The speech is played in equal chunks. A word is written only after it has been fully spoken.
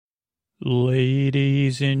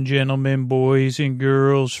Ladies and gentlemen, boys and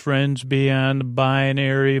girls, friends beyond the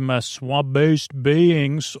binary, my swamp-based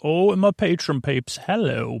beings, and my patron peeps.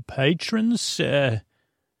 Hello, patrons. I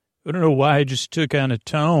don't know why I just took on a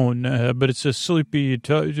tone, but it's a sleepy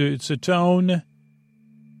it's a tone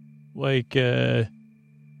like may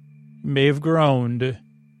have groaned.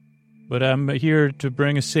 But I'm here to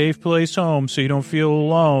bring a safe place home so you don't feel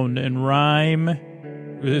alone and rhyme.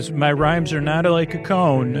 My rhymes are not like a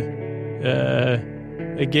cone.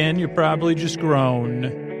 Again, you're probably just grown.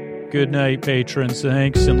 Good night, patrons.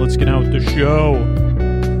 Thanks, and let's get out with the show.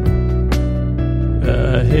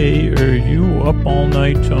 Hey, are you up all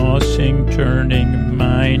night tossing, turning,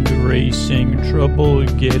 mind racing, trouble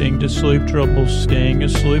getting to sleep, trouble staying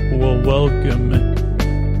asleep? Well, welcome.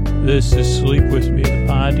 This is Sleep With Me, the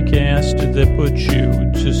podcast that puts you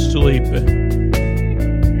to sleep.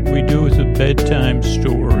 We do it with a bedtime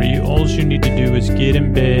story. All you need to do is get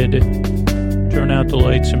in bed, turn out the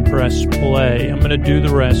lights, and press play. I'm going to do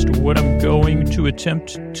the rest. What I'm going to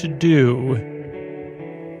attempt to do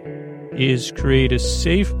is create a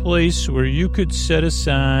safe place where you could set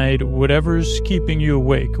aside whatever's keeping you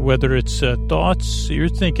awake, whether it's thoughts you're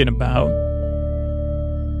thinking about,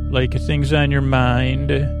 like things on your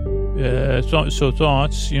mind. So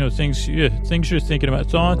thoughts, things you're thinking about,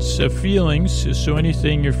 thoughts, feelings. So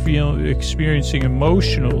anything you're experiencing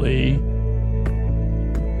emotionally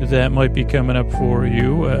that might be coming up for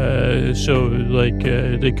you.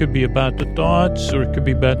 They could be about the thoughts, or it could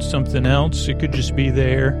be about something else. It could just be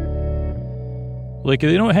there. Like,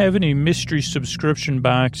 they don't have any mystery subscription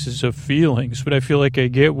boxes of feelings, but I feel like I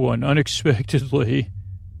get one unexpectedly.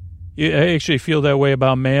 I actually feel that way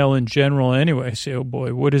about mail in general anyway. I say, oh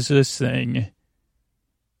boy, what is this thing?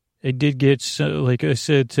 I did get, like I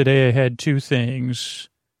said, today I had two things.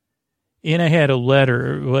 And I had a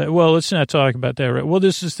letter. Well, let's not talk about that. Right? Well,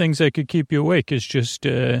 this is things that could keep you awake. It's just,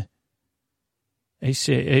 I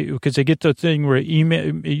say, because I get the thing where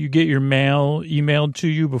you get your mail emailed to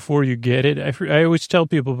you before you get it. I always tell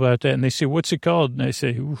people about that, and they say, what's it called? And I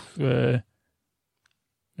say,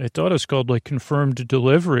 I thought it was called like confirmed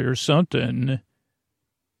delivery or something.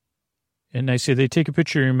 And I say they take a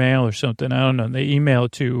picture of your mail or something. I don't know. They email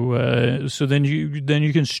it to, so then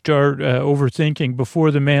you can start overthinking before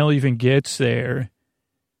the mail even gets there.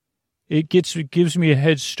 It gives me a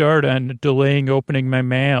head start on delaying opening my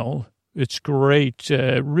mail. It's great.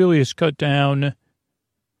 Really has cut down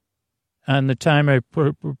on the time my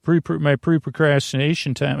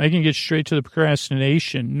pre-procrastination time. I can get straight to the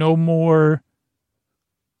procrastination. No more.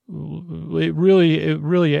 It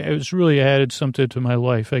was really added something to my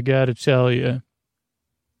life. I got to tell you.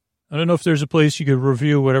 I don't know if there's a place you could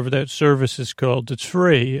review whatever that service is called. It's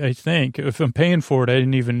free, I think. If I'm paying for it, I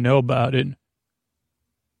didn't even know about it.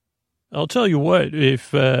 I'll tell you what,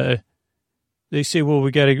 if they say, well,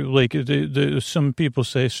 we got to, some people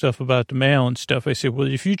say stuff about the mail and stuff. I say, well,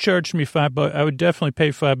 if you charged me $5, I would definitely pay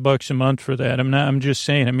 $5 a month for that. I'm just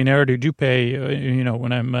saying. I mean, I already do pay,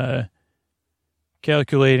 when I'm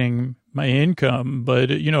calculating my income,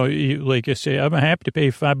 but like I say, I'm happy to pay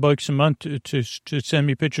 $5 a month to send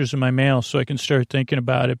me pictures of my mail so I can start thinking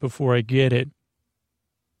about it before I get it,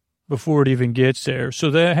 before it even gets there.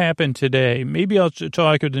 So that happened today. Maybe I'll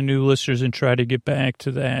talk with the new listeners and try to get back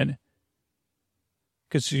to that.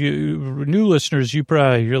 Because new listeners,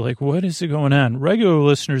 you're like, what is it going on? Regular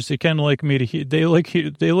listeners, they kind of like me to hear. They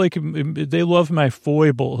love my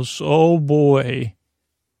foibles. Oh boy.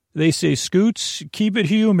 They say, Scoots, keep it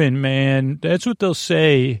human, man. That's what they'll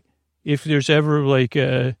say if there's ever like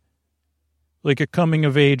a coming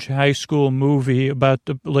of age high school movie about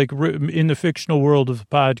in the fictional world of the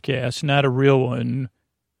podcast, not a real one.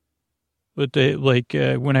 But they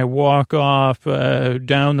when I walk off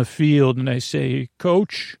down the field and I say,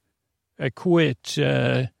 Coach, I quit.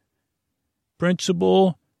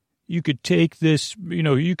 Principal, you could take this,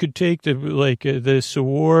 you could take this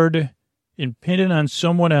award and pin it on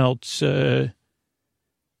someone else,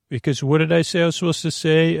 because what did I say I was supposed to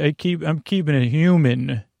say? I'm keeping it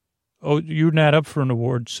human. Oh, you're not up for an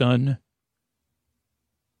award, son.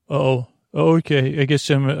 Oh, okay. I guess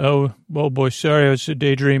oh boy, sorry. I was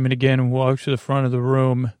daydreaming again and walked to the front of the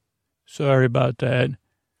room. Sorry about that.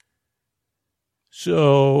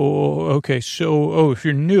 So, if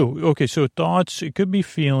you're new, so thoughts, it could be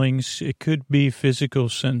feelings, it could be physical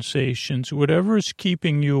sensations, whatever is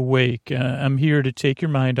keeping you awake. I'm here to take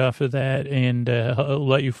your mind off of that and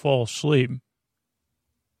let you fall asleep.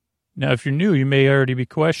 Now, if you're new, you may already be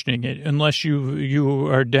questioning it, unless you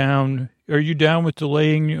are down. Are you down with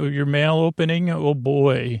delaying your mail opening? Oh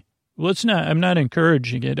boy. I'm not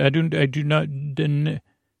encouraging it. I do not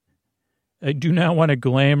I do not want to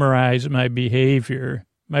glamorize my behavior,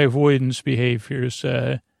 my avoidance behaviors,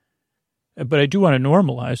 but I do want to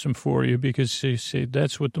normalize them for you because they say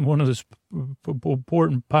that's what one of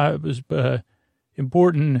the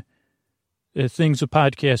important things a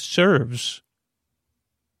podcast serves.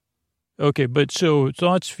 Okay, but so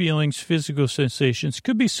thoughts, feelings, physical sensations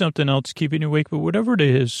could be something else keeping you awake, but whatever it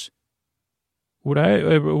is, what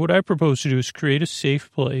I propose to do is create a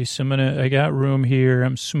safe place. I got room here.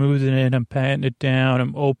 I'm smoothing it. I'm patting it down.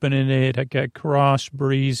 I'm opening it. I got cross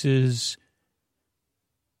breezes.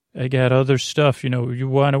 I got other stuff. You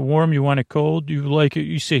want it warm, you want it cold, you like it.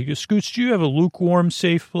 You say, Scoots, do you have a lukewarm,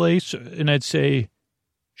 safe place? And I'd say,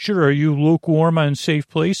 sure. Are you lukewarm on safe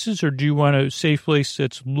places, or do you want a safe place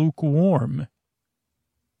that's lukewarm?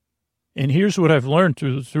 And here's what I've learned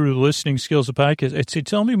through the listening skills of podcasts. I'd say,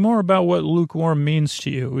 tell me more about what lukewarm means to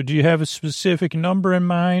you. Do you have a specific number in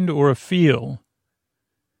mind or a feel?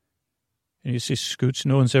 And you say, Scoots,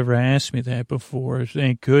 no one's ever asked me that before.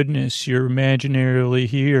 Thank goodness you're imaginarily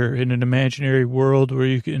here in an imaginary world where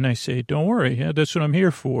you can, and I say, don't worry. Yeah, that's what I'm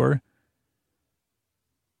here for.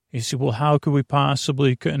 You say, well, how could we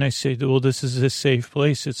possibly, and I say, well, this is a safe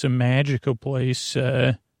place. It's a magical place.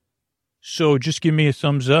 So just give me a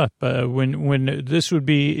thumbs up. When this would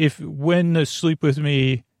be, when the Sleep With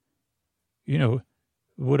Me,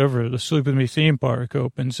 whatever, the Sleep With Me theme park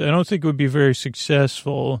opens, I don't think it would be very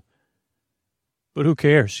successful. But who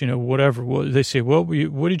cares? Whatever. Well, they say, what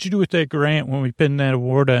did you do with that grant when we pinned that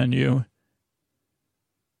award on you?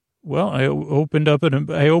 Well, I reopened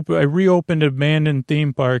an abandoned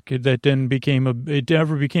theme park that then it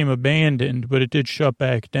never became abandoned, but it did shut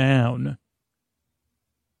back down.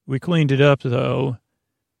 We cleaned it up though,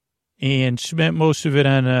 and spent most of it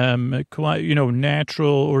on,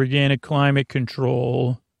 natural organic climate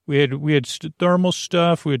control. We had thermal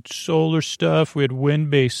stuff, we had solar stuff, we had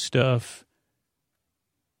wind-based stuff.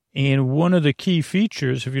 And one of the key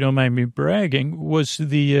features, if you don't mind me bragging, was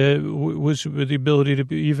the ability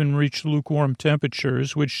to even reach lukewarm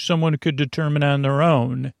temperatures, which someone could determine on their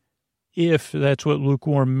own, if that's what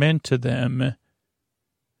lukewarm meant to them.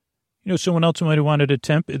 Someone else might have wanted a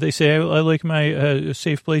temp. They say, I like my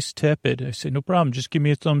safe place tepid. I say, no problem. Just give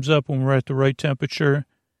me a thumbs up when we're at the right temperature.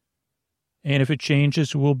 And if it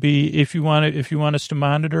changes, we'll be, if you want us to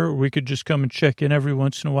monitor, we could just come and check in every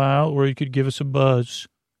once in a while, or you could give us a buzz.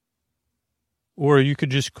 Or you could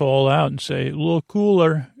just call out and say, a little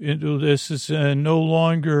cooler. This is no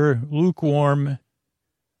longer lukewarm.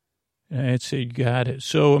 And I'd say, you got it.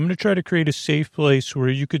 So I'm going to try to create a safe place where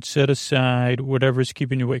you could set aside whatever's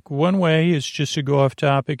keeping you awake. One way is just to go off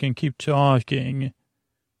topic and keep talking.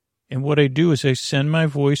 And what I do is I send my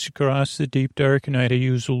voice across the deep, dark night. I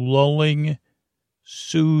use lulling,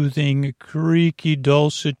 soothing, creaky,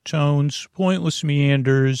 dulcet tones, pointless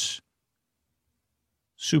meanders,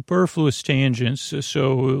 superfluous tangents.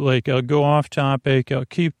 So, I'll go off topic, I'll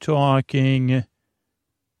keep talking,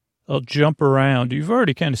 I'll jump around. You've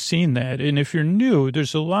already kind of seen that. And if you're new,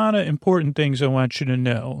 there's a lot of important things I want you to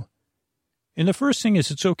know. And the first thing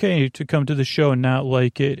is it's okay to come to the show and not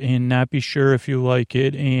like it and not be sure if you like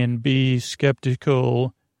it and be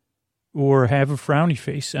skeptical or have a frowny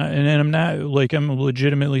face. And I'm not, I'm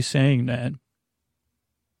legitimately saying that.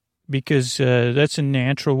 Because that's a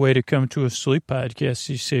natural way to come to a sleep podcast.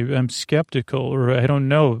 You say, I'm skeptical, or I don't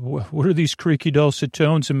know. What are these creaky, dulcet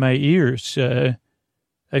tones in my ears?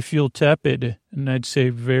 I feel tepid. And I'd say,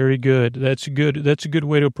 very good. That's a good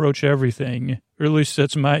way to approach everything. Or at least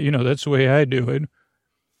that's that's the way I do it.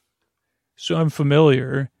 So I'm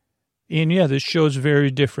familiar. And yeah, this show is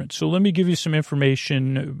very different. So let me give you some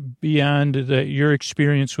information beyond that. Your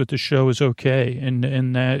experience with the show is okay.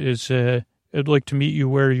 And that is, I'd like to meet you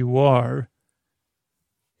where you are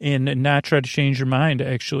and not try to change your mind,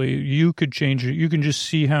 actually. You could change it. You can just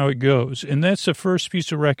see how it goes. And that's the first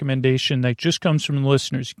piece of recommendation that just comes from the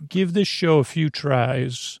listeners. Give this show a few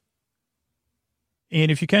tries.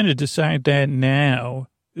 And if you kind of decide that now,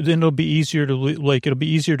 then it'll be easier to,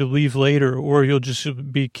 leave later, or you'll just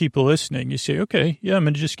keep listening. You say, okay, yeah, I'm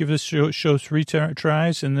going to just give this show 3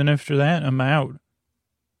 tries, and then after that, I'm out.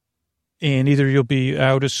 And either you'll be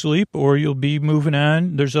out asleep or you'll be moving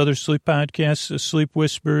on. There's other sleep podcasts, Sleep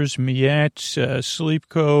Whispers, Miette, Sleep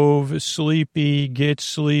Cove, Sleepy, Get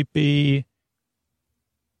Sleepy.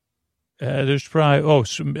 There's probably,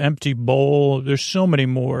 some Empty Bowl. There's so many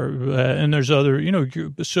more. And there's other,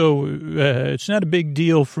 so it's not a big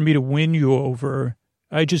deal for me to win you over.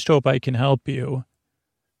 I just hope I can help you.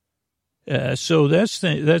 So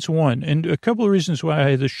that's one. And a couple of reasons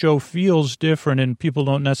why the show feels different and people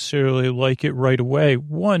don't necessarily like it right away.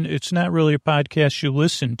 One, it's not really a podcast you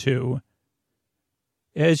listen to.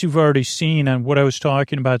 as you've already seen on what I was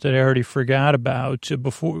talking about that I already forgot about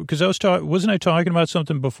before, because wasn't I talking about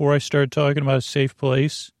something before I started talking about a safe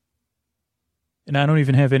place? And I don't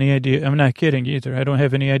even have any idea. I'm not kidding either. I don't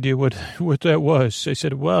have any idea what that was. I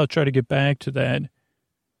said, well, I'll try to get back to that.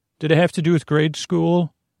 Did it have to do with grade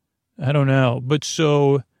school? I don't know. But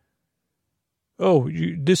so,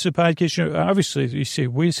 this is a podcast. Obviously, you say,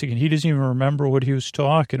 wait a second, he doesn't even remember what he was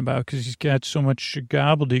talking about because he's got so much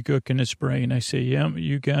gobbledygook in his brain. I say, yeah,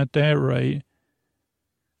 you got that right.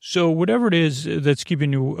 So whatever it is that's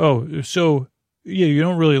keeping you, yeah, you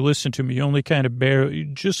don't really listen to me. You only kind of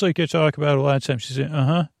just like I talk about a lot of times. You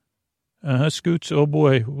say, Scoots, oh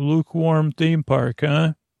boy, lukewarm theme park,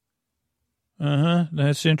 huh?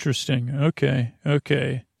 That's interesting.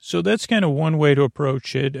 Okay. So that's kind of one way to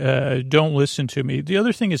approach it. Don't listen to me. The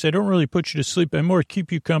other thing is I don't really put you to sleep. I more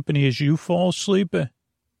keep you company as you fall asleep.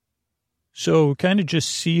 So kind of just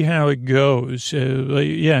see how it goes.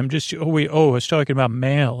 I was talking about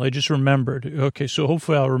mail. I just remembered. Okay, so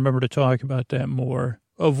hopefully I'll remember to talk about that more.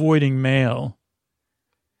 Avoiding mail.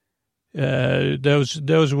 That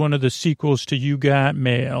was one of the sequels to You Got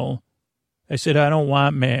Mail. I said, I don't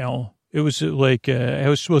want mail. It was like, I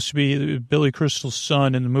was supposed to be Billy Crystal's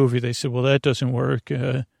son in the movie. They said, well, that doesn't work.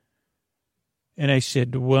 And I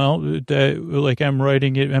said, well, I'm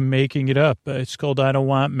writing it, I'm making it up. It's called I Don't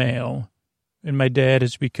Want Mail. And my dad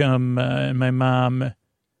has become, and my mom,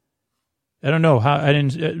 I don't know how,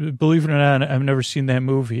 believe it or not, I've never seen that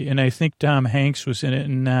movie. And I think Tom Hanks was in it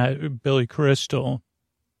and not Billy Crystal.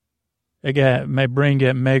 I had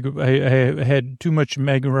too much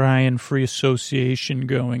Meg Ryan free association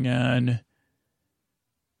going on.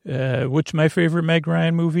 What's my favorite Meg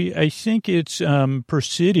Ryan movie? I think it's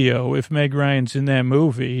Presidio, if Meg Ryan's in that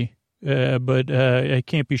movie. But I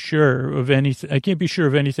can't be sure of anything. I can't be sure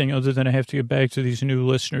of anything other than I have to get back to these new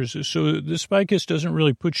listeners. So this podcast doesn't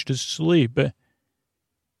really put you to sleep.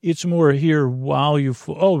 It's more here while you.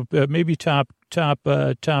 Maybe Top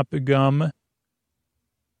Gum.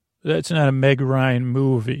 That's not a Meg Ryan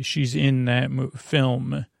movie. She's in that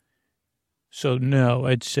film. So no,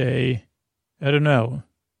 I'd say, I don't know.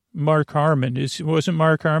 Mark Harmon wasn't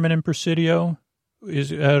Mark Harmon in Presidio? I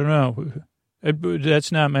don't know.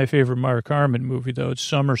 That's not my favorite Mark Harmon movie, though. It's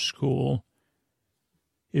Summer School.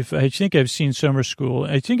 I think I've seen Summer School.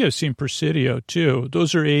 I think I've seen Presidio, too.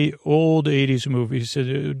 Those are old 80s movies, so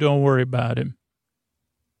don't worry about it.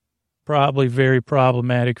 Probably very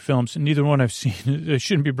problematic films. And neither one I've seen. I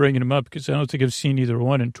shouldn't be bringing them up because I don't think I've seen either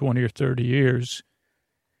one in 20 or 30 years.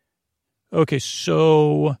 Okay,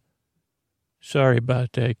 so sorry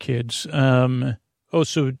about that, kids. This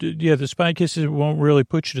podcast won't really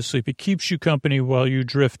put you to sleep. It keeps you company while you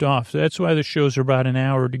drift off. That's why the shows are about an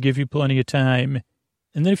hour, to give you plenty of time.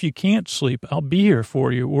 And then if you can't sleep, I'll be here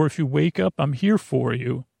for you. Or if you wake up, I'm here for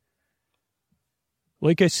you.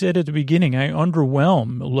 Like I said at the beginning, I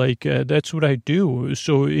underwhelm. That's what I do.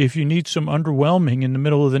 So if you need some underwhelming in the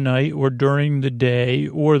middle of the night or during the day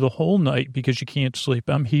or the whole night because you can't sleep,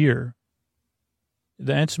 I'm here.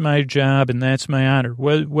 That's my job and that's my honor.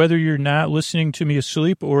 Whether you're not listening to me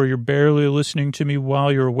asleep or you're barely listening to me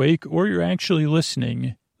while you're awake or you're actually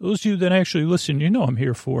listening, those of you that actually listen, you know I'm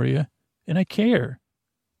here for you and I care.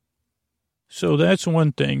 So that's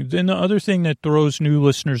one thing. Then the other thing that throws new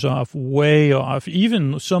listeners way off,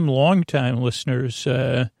 even some longtime listeners,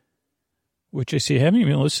 which I see haven't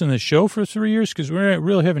even listened to the show for 3 years because we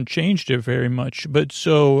really haven't changed it very much. But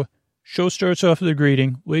so show starts off with a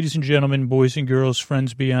greeting. Ladies and gentlemen, boys and girls,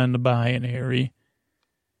 friends beyond the binary,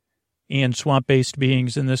 and swamp-based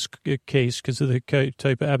beings in this case because of the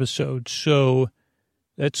type of episode. So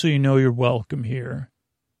that's so you know you're welcome here.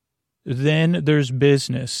 Then there's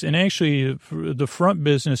business. And actually, the front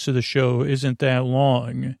business of the show isn't that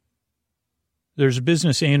long. There's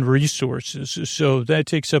business and resources. So that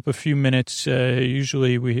takes up a few minutes.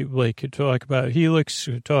 Usually we talk about Helix,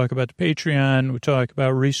 we talk about the Patreon, we talk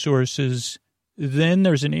about resources. Then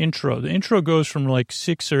there's an intro. The intro goes from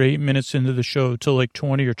 6 or 8 minutes into the show to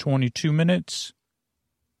 20 or 22 minutes.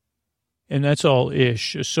 And that's all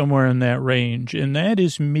ish, somewhere in that range. And that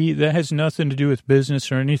is me. That has nothing to do with business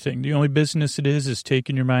or anything. The only business it is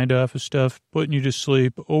taking your mind off of stuff, putting you to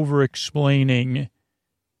sleep, over-explaining.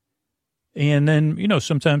 And then,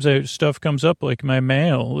 sometimes stuff comes up like my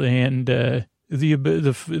mail. And the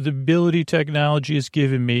ability technology has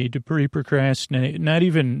given me to pre-procrastinate,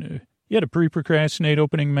 to pre-procrastinate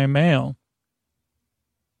opening my mail.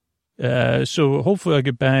 So hopefully I'll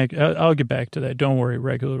get back to that. Don't worry,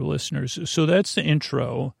 regular listeners. So that's the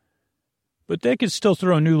intro. But that could still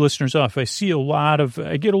throw new listeners off. I get a lot of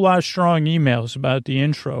strong emails about the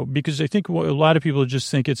intro because I think a lot of people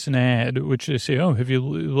just think it's an ad, which they say, oh, have you,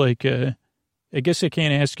 like, I guess I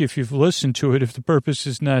can't ask you if you've listened to it if the purpose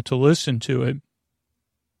is not to listen to it.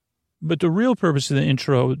 But the real purpose of the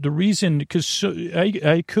intro, the reason, because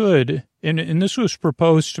I could, and this was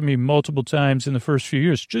proposed to me multiple times in the first few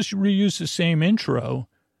years, just reuse the same intro.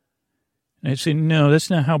 And I say, no, that's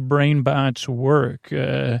not how brain bots work.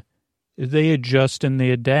 They adjust and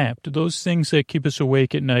they adapt. Those things that keep us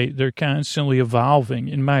awake at night, they're constantly evolving,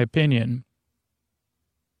 in my opinion.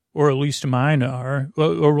 Or at least mine are,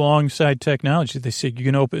 alongside technology. They say, you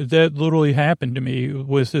can open, that literally happened to me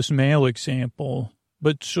with this mail example.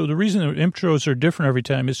 But so the reason the intros are different every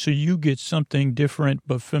time is so you get something different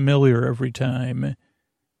but familiar every time.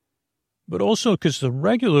 But also because the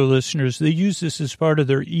regular listeners, they use this as part of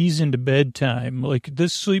their ease into bedtime. Like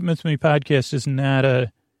this Sleep With Me podcast is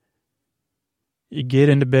not you get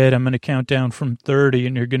into bed, I'm going to count down from 30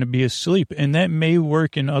 and you're going to be asleep. And that may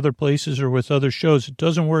work in other places or with other shows. It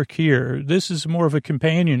doesn't work here. This is more of a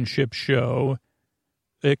companionship show.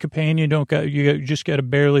 A companion you just got to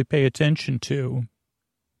barely pay attention to.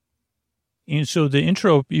 And so the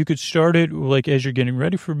intro, you could start it like as you're getting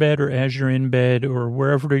ready for bed or as you're in bed or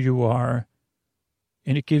wherever you are.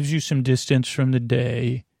 And it gives you some distance from the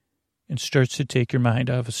day and starts to take your mind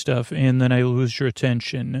off of stuff. And then I lose your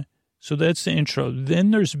attention. So that's the intro. Then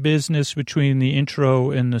there's business between the intro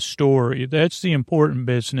and the story. That's the important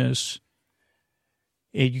business.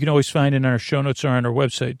 And you can always find it in our show notes or on our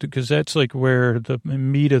website because that's like where the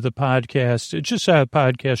meat of the podcast, it's just how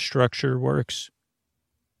podcast structure works.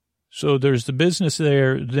 So there's the business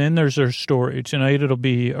there. Then there's our story. Tonight it'll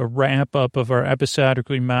be a wrap up of our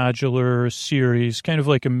episodically modular series, kind of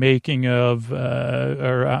like a making of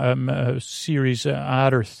our series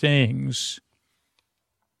Otter Things.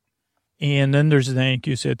 And then there's thank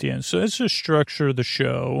yous at the end. So that's the structure of the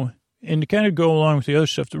show. And to kind of go along with the other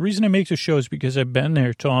stuff, the reason I make the show is because I've been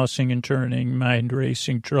there tossing and turning, mind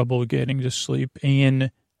racing, trouble getting to sleep.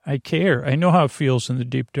 And I care. I know how it feels in the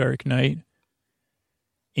deep, dark night.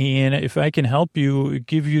 And if I can help you,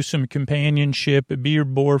 give you some companionship, be your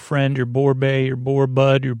boar friend, your boar bae, your boar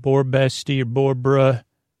bud, your boar bestie, your boar bruh,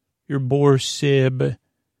 your boar sib,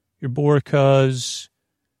 your boar cuz,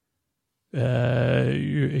 I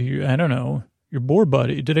don't know, your boar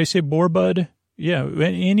buddy. Did I say boar bud? Yeah,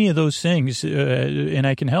 any of those things, and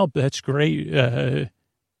I can help. That's great. It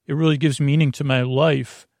really gives meaning to my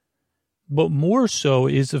life. But more so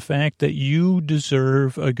is the fact that you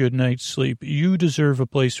deserve a good night's sleep. You deserve a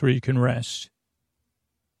place where you can rest.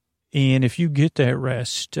 And if you get that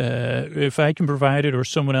rest, if I can provide it or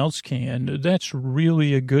someone else can, that's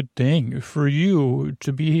really a good thing for you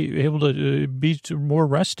to be able to be more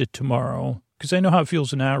rested tomorrow. Because I know how it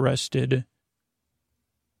feels not rested.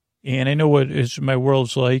 And I know what my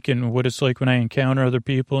world's like and what it's like when I encounter other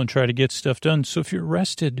people and try to get stuff done. So if you're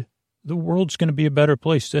rested, the world's going to be a better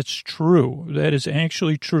place. That's true. That is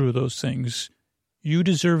actually true, those things. You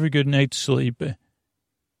deserve a good night's sleep.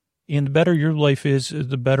 And the better your life is,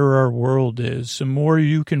 the better our world is. The more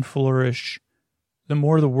you can flourish, the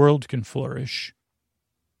more the world can flourish.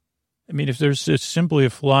 I mean, if there's just simply a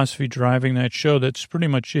philosophy driving that show, that's pretty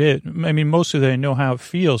much it. I mean, mostly I know how it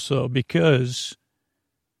feels, though, because...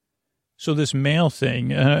 So this mail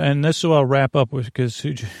thing, and this is what I'll wrap up with, because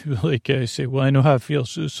like I say, well, I know how it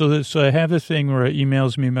feels. So I have a thing where it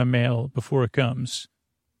emails me my mail before it comes.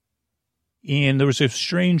 And there was a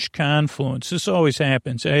strange confluence. This always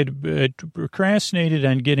happens. I had procrastinated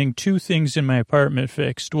on getting two things in my apartment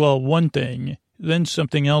fixed. Well, one thing, then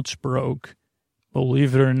something else broke.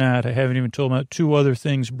 Believe it or not, I haven't even told about two other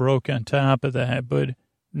things broke on top of that, but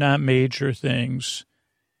not major things.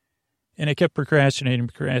 And I kept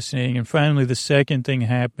procrastinating, and finally the second thing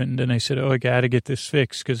happened, and I said, oh, I got to get this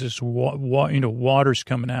fixed because this water's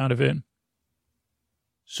coming out of it.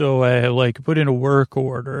 So I put in a work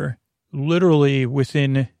order, literally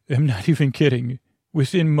within, I'm not even kidding,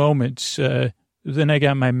 within moments. Then I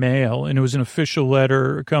got my mail, and it was an official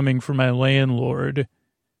letter coming from my landlord,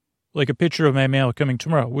 like a picture of my mail coming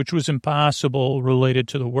tomorrow, which was impossible related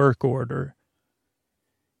to the work order.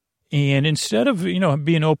 And instead of,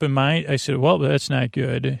 being open-minded, I said, well, that's not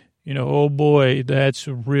good. Oh, boy, that's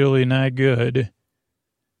really not good.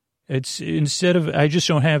 It's I just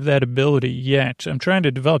don't have that ability yet. I'm trying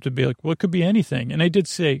to develop to be like, well, it could be anything. And I did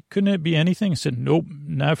say, couldn't it be anything? I said, nope,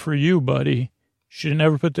 not for you, buddy. Should have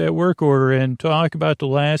never put that work order in. Talk about the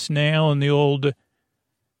last nail and the old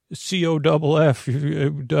COFF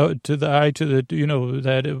to the I to the,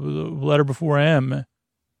 that letter before M.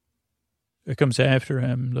 It comes after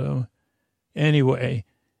him, though. Anyway,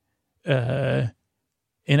 And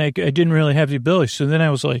I didn't really have the ability. So then I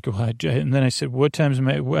was like, and then I said, what time's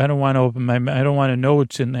I don't want to open I don't want to know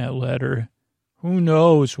what's in that letter. Who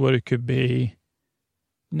knows what it could be?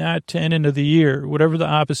 Not 10 into the year, whatever the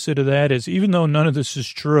opposite of that is, even though none of this is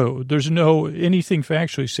true. There's no anything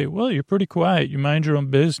factually say, well, you're pretty quiet. You mind your own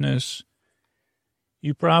business.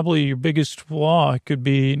 Your biggest flaw could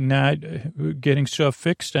be not getting stuff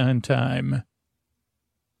fixed on time.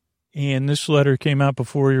 And this letter came out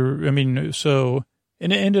before and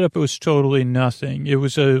it ended up, it was totally nothing. It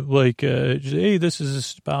was hey, this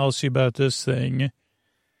is a policy about this thing.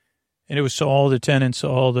 And it was to all the tenants,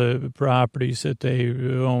 all the properties that they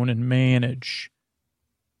own and manage.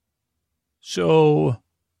 So,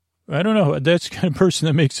 I don't know. That's the kind of person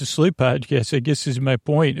that makes a sleep podcast, I guess is my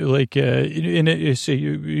point. I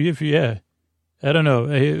don't know.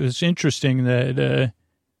 It was interesting that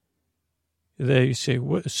they say,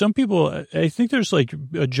 some people, I think there's like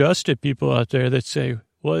adjusted people out there that say,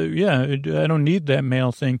 well, yeah, I don't need that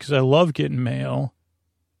mail thing because I love getting mail.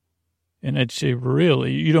 And I'd say,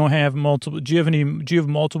 really? You don't have multiple? Do you have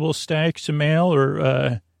multiple stacks of mail,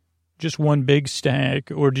 or just one big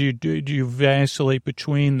stack, or do you vacillate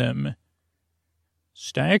between them?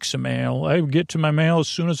 Stacks of mail. I get to my mail as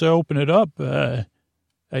soon as I open it up. I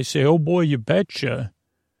say, oh boy, you betcha.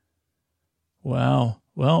 Wow.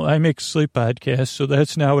 Well, I make sleep podcasts, so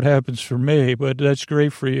that's not what happens for me, but that's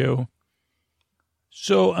great for you.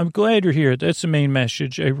 So I'm glad you're here. That's the main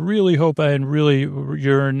message. I really hope I really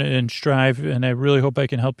yearn and strive, and I really hope I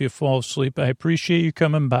can help you fall asleep. I appreciate you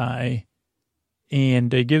coming by, and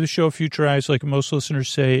give the show a few tries, like most listeners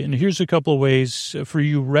say. And here's a couple of ways for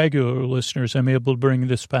you regular listeners I'm able to bring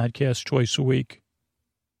this podcast twice a week.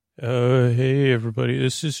 Hey, everybody.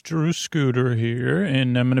 This is Drew Scooter here,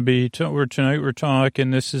 and I'm going to be tonight we're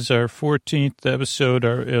talking. This is our 14th episode.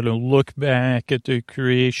 It'll look back at the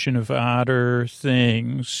creation of Otter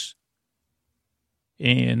things.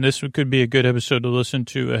 And this could be a good episode to listen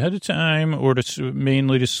to ahead of time, or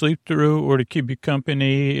mainly to sleep through, or to keep you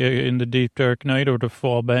company in the deep, dark night, or to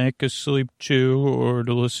fall back asleep to, or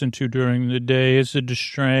to listen to during the day as a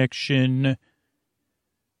distraction,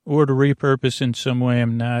 or to repurpose in some way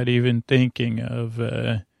I'm not even thinking of.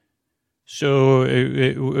 So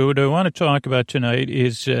what I want to talk about tonight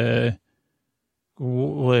is a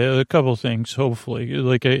couple things, hopefully.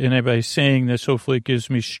 And by saying this, hopefully it gives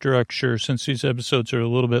me structure, since these episodes are a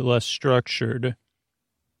little bit less structured,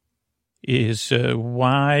 is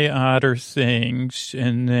why Otter things,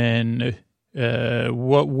 and then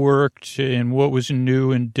what worked and what was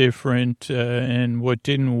new and different and what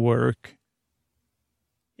didn't work.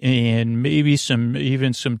 And maybe some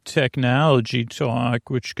technology talk,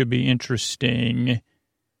 which could be interesting,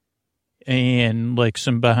 and like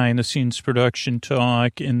some behind the scenes production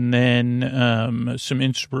talk, and then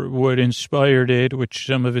what inspired it, which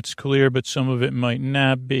some of it's clear, but some of it might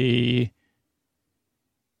not be.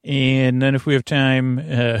 And then if we have time,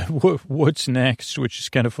 what's next, which is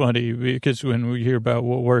kind of funny because when we hear about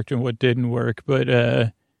what worked and what didn't work.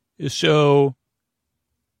 But so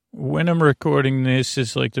when I'm recording this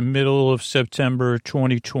is like the middle of September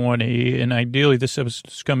 2020, and ideally this episode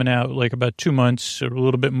is coming out like about 2 months or a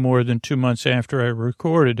little bit more than 2 months after I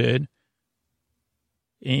recorded it.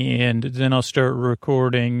 And then I'll start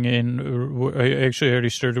recording, and I actually already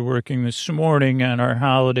started working this morning on our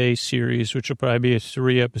holiday series, which will probably be a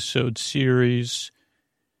 3-episode series.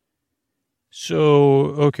 So,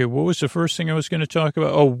 okay, what was the first thing I was going to talk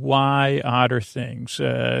about? Oh, why Otter things.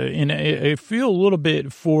 And I feel a little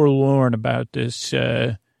bit forlorn about this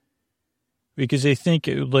because I think,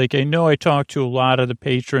 I know I talk to a lot of the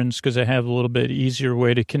patrons because I have a little bit easier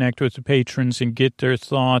way to connect with the patrons and get their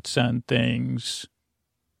thoughts on things.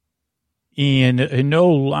 And I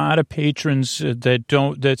know a lot of patrons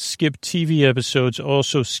that skip TV episodes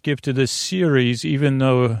also skip to this series, even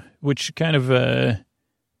though, which kind of,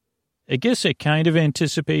 I guess I kind of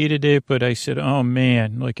anticipated it, but I said, oh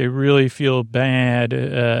man, I really feel bad.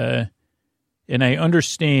 And I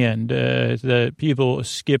understand that people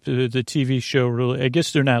skip the TV show. Really, I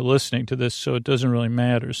guess they're not listening to this, so it doesn't really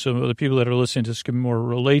matter. So the people that are listening to this can more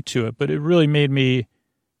relate to it. But it really made me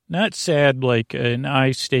not sad like an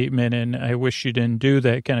I statement, and I wish you didn't do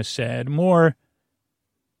that kind of sad. More,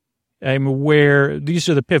 I'm aware these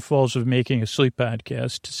are the pitfalls of making a sleep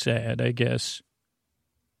podcast sad, I guess.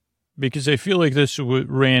 Because I feel like this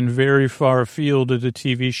ran very far afield of the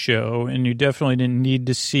TV show, and you definitely didn't need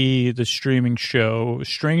to see the streaming show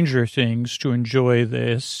Stranger Things to enjoy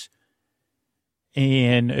this.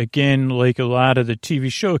 And again, like a lot of the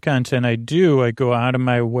TV show content I do, I go out of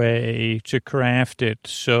my way to craft it.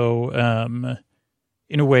 So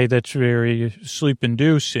in a way that's very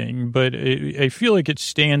sleep-inducing, but I feel like it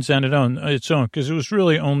stands on its own, because it was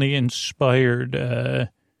really only inspired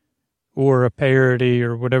or a parody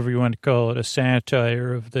or whatever you want to call it, a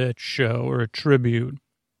satire of that show or a tribute.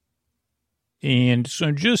 And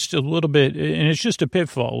so just a little bit, and it's just a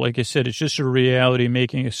pitfall. Like I said, it's just a reality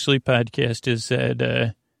making a sleep podcast is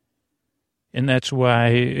that, and that's why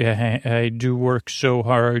I do work so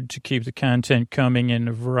hard to keep the content coming in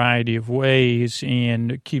a variety of ways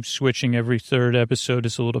and keep switching. Every third episode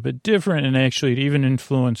is a little bit different, and actually it even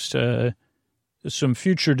influenced some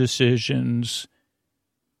future decisions.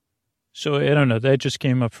 So I don't know, that just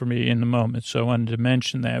came up for me in the moment, so I wanted to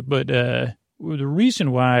mention that. But the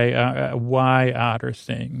reason why Otter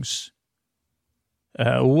things,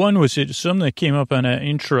 one was something that came up on an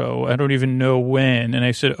intro. I don't even know when, and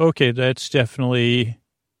I said, okay, that's definitely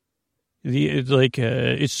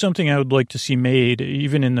it's something I would like to see made,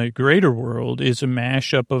 even in the greater world, is a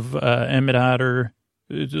mashup of Emmett Otter,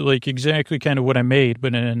 like exactly kind of what I made,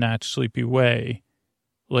 but in a not sleepy way,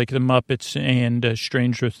 like the Muppets and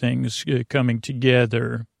Stranger Things coming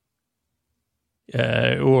together.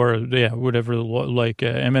 Whatever, like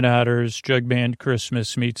Emmett Otter's Jug Band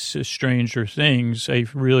Christmas meets Stranger Things. I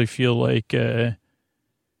really feel like I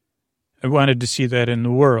wanted to see that in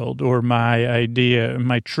the world, or my idea,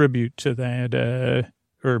 my tribute to that,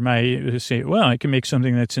 I can make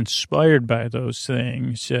something that's inspired by those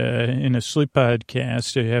things in a sleep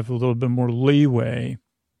podcast to have a little bit more leeway.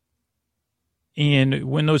 And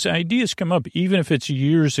when those ideas come up, even if it's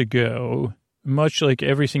years ago, much like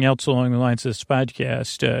everything else along the lines of this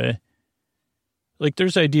podcast, like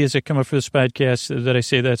there's ideas that come up for this podcast that I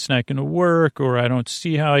say that's not going to work, or I don't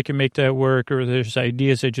see how I can make that work, or there's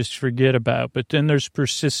ideas I just forget about. But then there's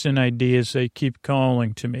persistent ideas that keep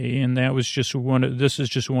calling to me, and this is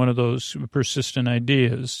just one of those persistent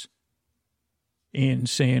ideas. And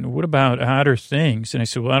saying, what about Otter things? And I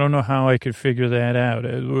said, well, I don't know how I could figure that out.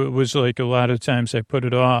 It was like a lot of times I put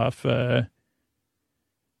it off, but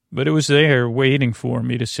it was there waiting for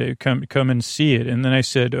me to say, come and see it. And then I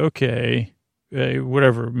said, okay,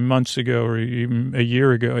 whatever, months ago or even a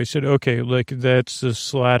year ago, I said, okay, like that's the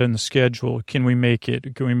slot in the schedule. Can we make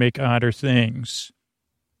it? Can we make Otter things?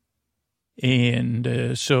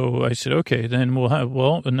 And so I said, okay, then we'll have,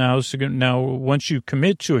 now once you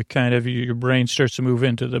commit to it, kind of your brain starts to move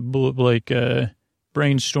into the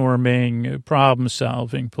brainstorming, problem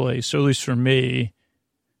solving place. So at least for me,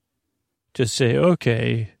 to say,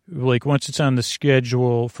 okay, like once it's on the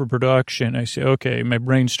schedule for production, I say, okay, my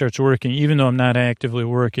brain starts working, even though I'm not actively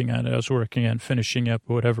working on it. I was working on finishing up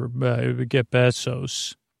whatever, Get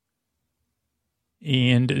Bezos.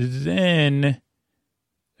 And then,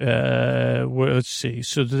 let's see.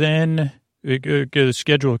 So then the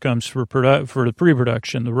schedule comes for the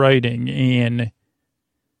pre-production, the writing, and,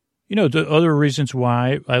 you know, the other reasons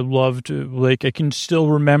why I loved, like, I can still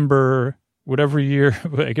remember whatever year,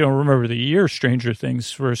 I don't remember the year Stranger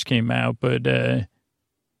Things first came out, but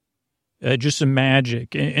just the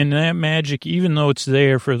magic. And that magic, even though it's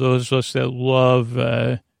there for those of us that love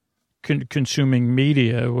consuming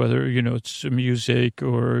media, whether, you know, it's music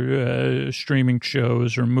or streaming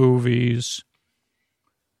shows or movies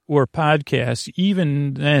or podcasts,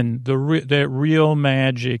 even then, that real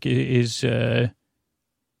magic is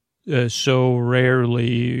so rarely,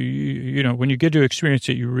 you know, when you get to experience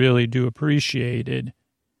it, you really do appreciate it.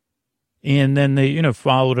 And then they, you know,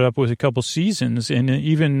 followed it up with a couple seasons, and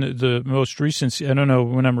even the most recent, I don't know,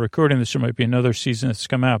 when I'm recording this, there might be another season that's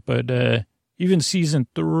come out, but even season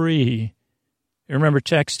 3, I remember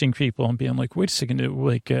texting people and being like, wait a second,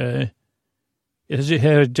 it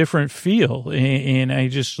had a different feel, and I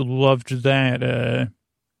just loved that.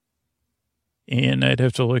 And I'd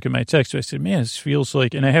have to look at my text. I said, man, this feels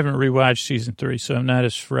like, and I haven't rewatched season 3, so I'm not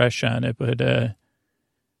as fresh on it, but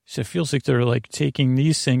so it feels like they're like taking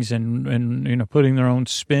these things and you know, putting their own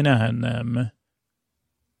spin on them.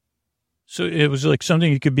 So it was like something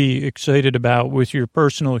you could be excited about with your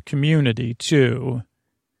personal community too.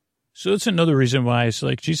 So that's another reason why it's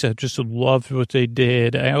like, geez, I just loved what they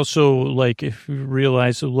did. I also, like, if you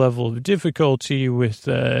realize the level of difficulty with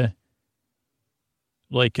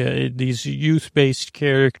these youth-based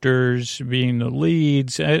characters being the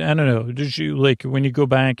leads. I don't know. Did you, like, when you go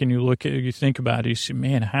back and you think about it, you say,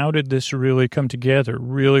 man, how did this really come together? It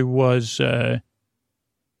really was the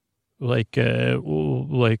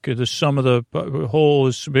sum of the whole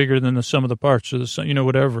is bigger than the sum of the parts, or the sum, you know,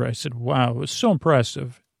 whatever. I said, wow, it was so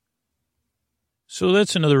impressive. So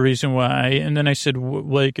that's another reason why. And then I said,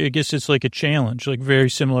 like, I guess it's like a challenge, like very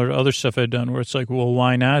similar to other stuff I've done, where it's like, well,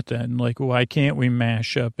 why not then? Like, why can't we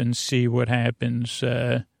mash up and see what happens?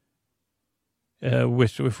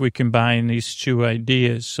 if we combine these two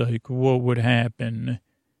ideas, like what would happen?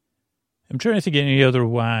 I'm trying to think of any other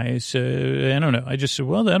whys. I don't know. I just said,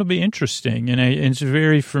 well, that'll be interesting. And it's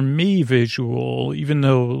very, for me, visual, even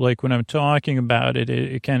though, like, when I'm talking about it,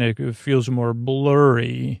 it kind of feels more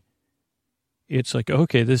blurry. It's like,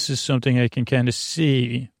 okay, this is something I can kind of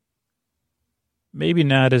see. Maybe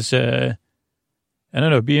not as I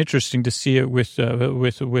don't know, it'd be interesting to see it with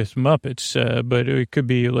Muppets, but it could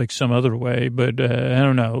be like some other way, but I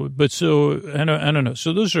don't know. But so, I don't know.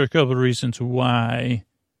 So those are a couple of reasons why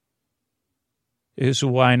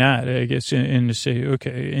not, I guess, and to say,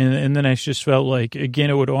 okay. And then I just felt like, again,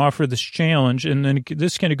 it would offer this challenge. And then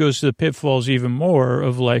this kind of goes to the pitfalls even more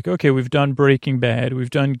of like, okay, we've done Breaking Bad, we've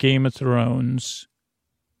done Game of Thrones,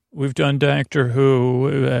 we've done Doctor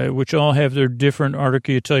Who, which all have their different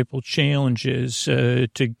archetypal challenges to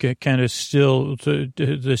get kind of still to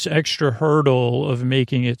this extra hurdle of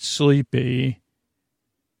making it sleepy.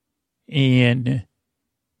 And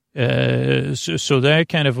so that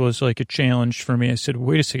kind of was like a challenge for me. I said,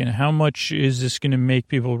 wait a second, how much is this going to make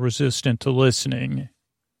people resistant to listening?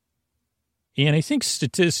 And I think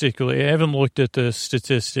statistically, I haven't looked at the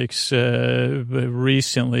statistics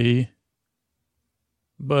recently,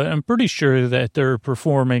 but I'm pretty sure that they're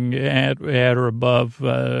performing at or above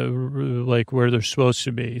like where they're supposed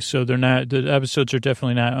to be. So they're not, the episodes are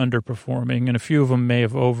definitely not underperforming, and a few of them may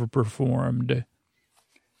have overperformed.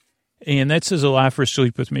 And that says a lot for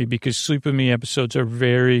Sleep With Me, because Sleep With Me episodes are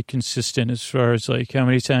very consistent as far as like how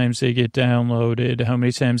many times they get downloaded, how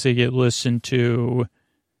many times they get listened to,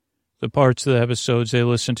 the parts of the episodes they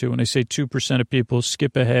listen to. When I say 2% of people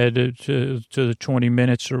skip ahead to the 20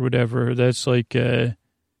 minutes or whatever, that's like, I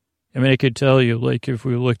mean, I could tell you, like, if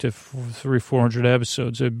we looked at 400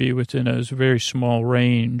 episodes, it'd be within a very small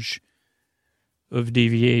range of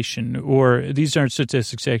deviation. Or these aren't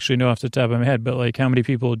statistics I actually know off the top of my head, but like how many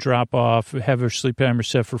people drop off, have their sleep timer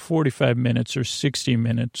set for 45 minutes or 60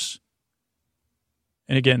 minutes.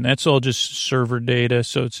 And again, that's all just server data,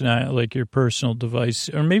 so it's not like your personal device.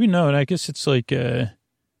 Or maybe no, and I guess it's like, I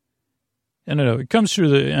don't know, it comes through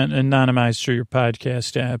the anonymized through your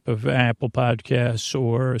podcast app of Apple Podcasts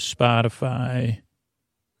or Spotify,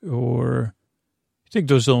 or I think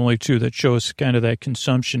those are the only two that show us kind of that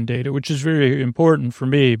consumption data, which is very important for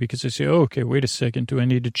me because I say, oh, okay, wait a second, do I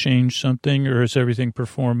need to change something, or is everything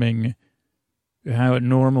performing how it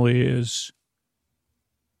normally is?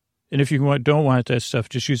 And if you don't want that stuff,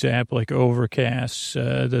 just use an app like Overcast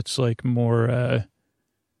that's like more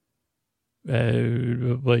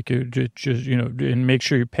like just, you know, and make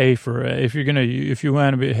sure you pay for it. If you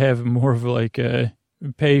want to have more of like a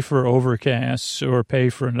pay for Overcast or pay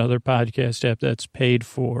for another podcast app that's paid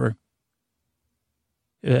for,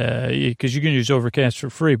 because you can use Overcast for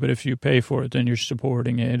free, but if you pay for it, then you're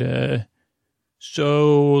supporting it.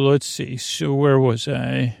 So let's see. So where was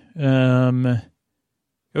I?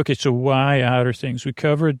 Okay, so why Otter things? We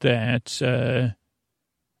covered that. So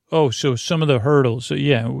some of the hurdles. So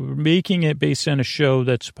yeah, making it based on a show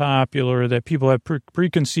that's popular, that people have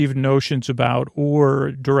preconceived notions about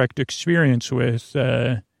or direct experience with,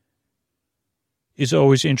 is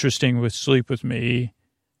always interesting with Sleep With Me.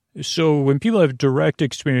 So when people have direct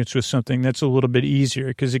experience with something, that's a little bit easier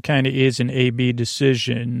because it kind of is an A-B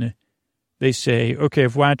decision. They say, okay,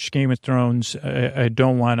 I've watched Game of Thrones. I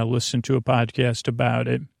don't want to listen to a podcast about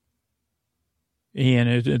it.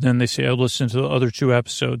 And then they say, I'll listen to the other 2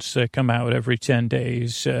 episodes that come out every 10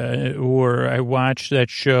 days. Or I watched that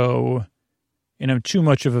show and I'm too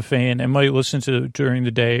much of a fan. I might listen to it during the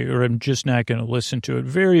day, or I'm just not going to listen to it.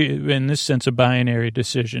 Very, in this sense, a binary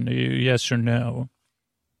decision, yes or no.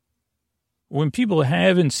 When people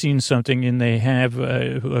haven't seen something and they have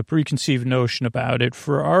a preconceived notion about it,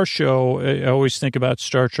 for our show, I always think about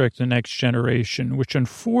Star Trek The Next Generation, which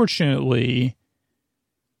unfortunately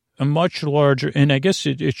a much larger, and I guess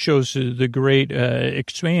it shows the great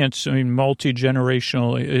expanse. I mean,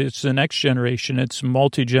 multi-generational, it's the next generation, it's a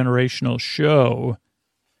multi-generational show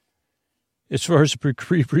as far as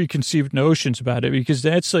preconceived notions about it, because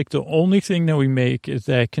that's like the only thing that we make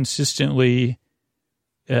that consistently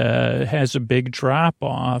has a big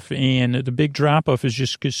drop-off, and the big drop-off is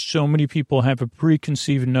just because so many people have a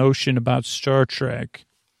preconceived notion about Star Trek.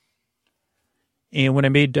 And when I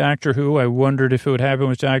made Doctor Who, I wondered if it would happen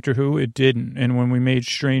with Doctor Who. It didn't. And when we made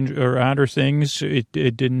Strange or Otter Things, it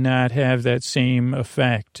did not have that same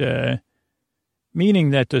effect, meaning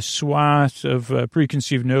that the swath of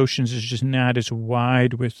preconceived notions is just not as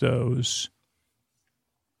wide with those.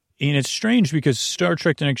 And it's strange because Star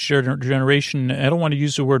Trek The Next Generation, I don't want to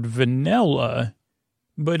use the word vanilla,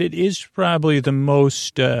 but it is probably the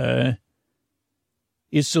most,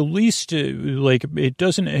 it's the least, like, it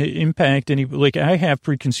doesn't impact any, like, I have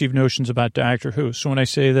preconceived notions about Doctor Who. So when I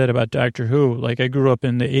say that about Doctor Who, like, I grew up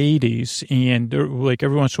in the 80s, and, like,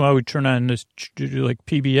 every once in a while we'd turn on this, like,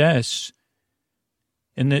 PBS,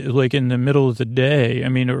 like, in the middle of the day, I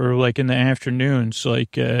mean, or, like, in the afternoons,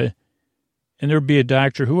 like, and there'd be a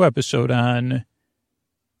Doctor Who episode on,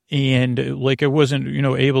 and, like, I wasn't,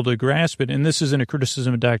 able to grasp it. And this isn't a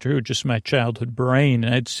criticism of Doctor Who, just my childhood brain.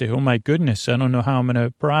 And I'd say, oh, my goodness, I don't know how I'm going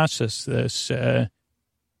to process this. And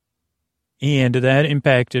that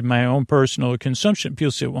impacted my own personal consumption.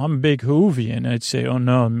 People say, well, I'm a big Whovian. I'd say, oh,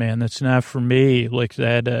 no, man, that's not for me. Like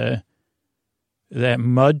that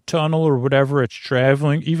mud tunnel or whatever it's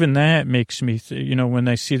traveling, even that makes me, when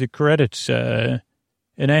I see the credits, and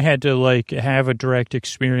I had to, like, have a direct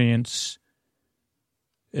experience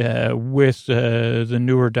with the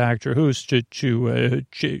newer Doctor Who's I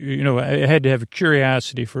had to have a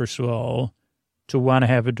curiosity, first of all, to want to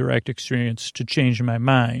have a direct experience to change my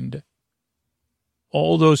mind.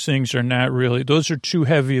 All those things are not really, those are too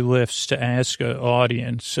heavy lifts to ask an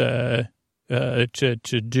audience to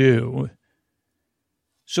do.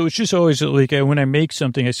 So it's just always like when I make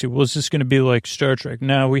something, I say, well, is this going to be like Star Trek?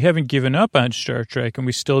 Now, we haven't given up on Star Trek, and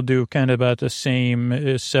we still do kind of about the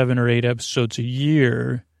same 7 or 8 episodes a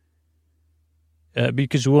year.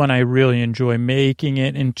 Because, one, I really enjoy making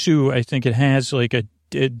it, and 2, I think it has like a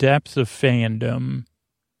depth of fandom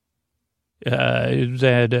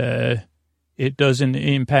that it doesn't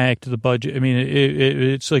impact the budget. I mean,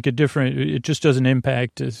 it's like it just doesn't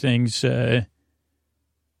impact things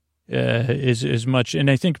as much. And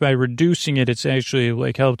I think by reducing it, it's actually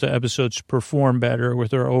like helped the episodes perform better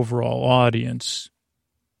with our overall audience.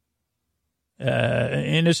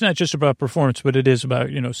 And it's not just about performance, but it is about,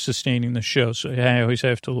 sustaining the show. So I always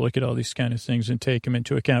have to look at all these kind of things and take them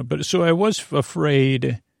into account. But so I was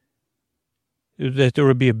afraid that there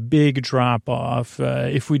would be a big drop off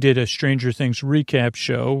if we did a Stranger Things recap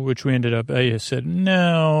show, which we ended up, I said,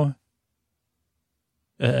 no.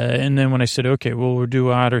 And then when I said, okay, well, we'll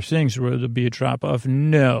do Otter Things, will there be a drop-off?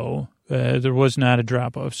 No, there was not a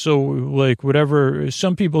drop-off. So, like, whatever,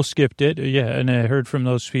 some people skipped it, yeah, and I heard from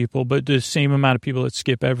those people, but the same amount of people that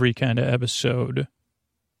skip every kind of episode.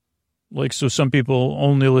 Like, so some people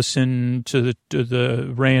only listen to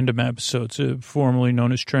the random episodes, formerly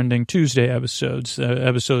known as Trending Tuesday episodes,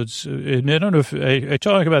 and I don't know if, I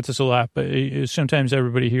talk about this a lot, but sometimes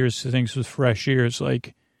everybody hears things with fresh ears,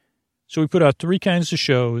 like, so we put out 3 kinds of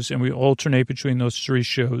shows, and we alternate between those 3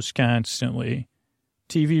 shows constantly.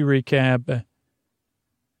 TV recap,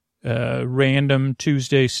 random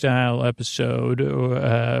Tuesday-style episode,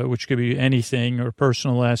 which could be anything, or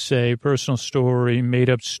personal essay, personal story,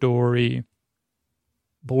 made-up story,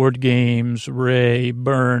 board games, Ray,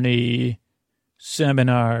 Bernie,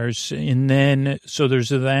 seminars. And then, so there's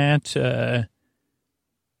that,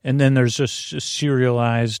 and then there's a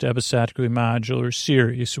serialized, episodically modular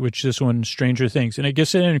series, which this one, Stranger Things. And I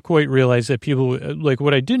guess I didn't quite realize that people, like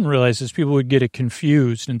what I didn't realize is people would get it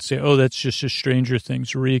confused and say, oh, that's just a Stranger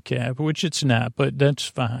Things recap, which it's not, but that's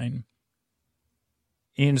fine.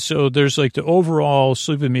 And so there's like the overall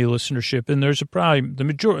Sleep With Me listenership, and there's probably the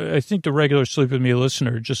majority, I think the regular Sleep With Me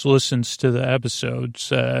listener just listens to the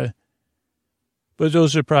episodes, but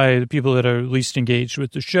those are probably the people that are least engaged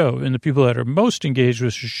with the show. And the people that are most engaged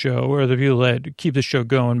with the show are the people that keep the show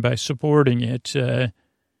going by supporting it.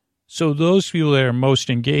 So those people that are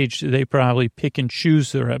most engaged, they probably pick and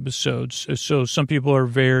choose their episodes. So some people are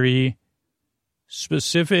very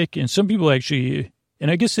specific, and some people actually,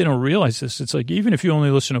 and I guess they don't realize this, it's like even if you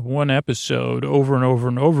only listen to one episode over and over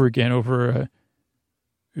and over again over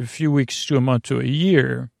a few weeks to a month to a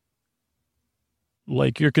year,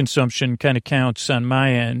 like your consumption kind of counts on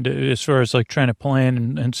my end as far as like trying to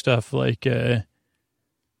plan and stuff, like, as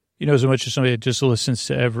much as somebody that just listens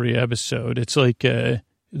to every episode. It's like the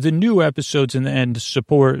new episodes in the end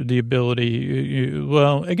support the ability.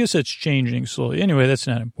 Well, I guess that's changing slowly. Anyway, that's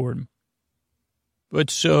not important. But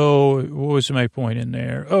so what was my point in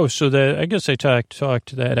there? Oh, so that I guess I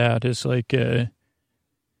talked that out as like I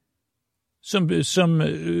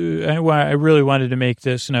really wanted to make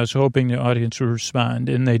this, and I was hoping the audience would respond,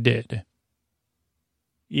 and they did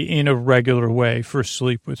in a regular way for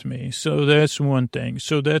Sleep With Me. So that's one thing.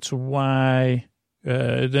 So that's why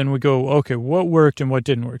then we go, okay, what worked and what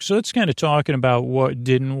didn't work? So it's kind of talking about what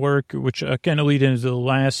didn't work, which kind of lead into the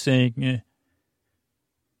last thing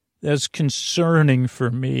that's concerning for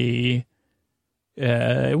me.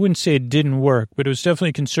 I wouldn't say it didn't work, but it was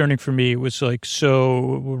definitely concerning for me. It was like,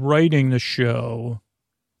 so writing the show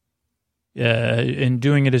and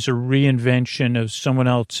doing it as a reinvention of someone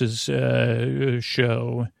else's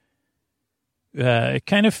show, it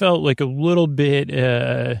kind of felt like a little bit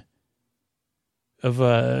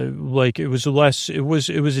like it was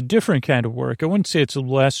a different kind of work. I wouldn't say it's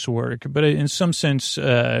less work, but in some sense,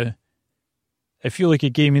 I feel like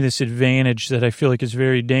it gave me this advantage that I feel like is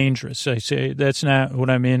very dangerous. I say that's not what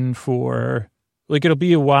I'm in for. Like, it'll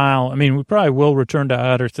be a while. I mean, we probably will return to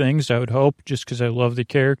Otter things, I would hope, just because I love the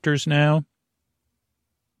characters now.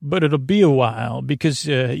 But it'll be a while because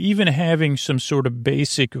even having some sort of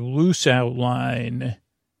basic loose outline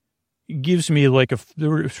gives me like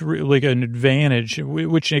an advantage,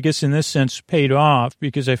 which I guess in this sense paid off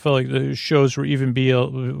because I felt like the shows were even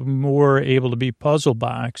more able to be puzzle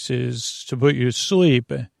boxes to put you to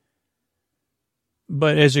sleep.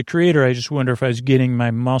 But as a creator, I just wonder if I was getting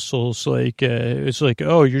my muscles like, it's like,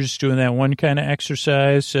 oh, you're just doing that one kind of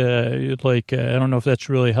exercise. I don't know if that's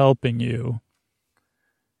really helping you.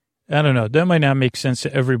 I don't know. That might not make sense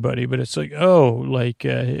to everybody, but it's like, oh, like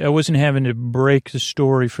I wasn't having to break the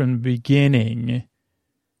story from the beginning.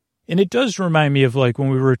 And it does remind me of like when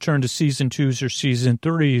we return to season 2s or season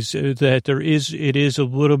 3s that it is a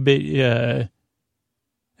little bit,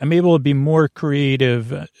 I'm able to be more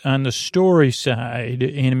creative on the story side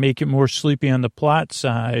and make it more sleepy on the plot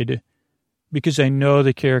side because I know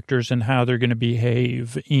the characters and how they're going to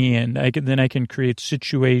behave. And then I can create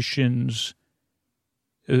situations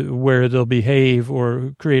where they'll behave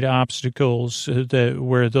or create obstacles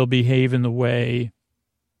where they'll behave in the way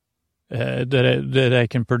that I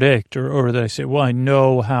can predict or that I say, well, I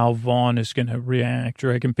know how Vaughn is going to react,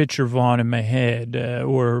 or I can picture Vaughn in my head,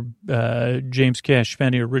 or James Cash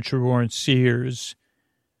Penney or Richard Warren Sears,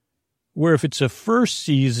 where if it's a first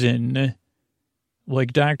season,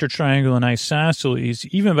 like Dr. Triangle and Isosceles,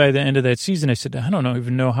 even by the end of that season, I said, I don't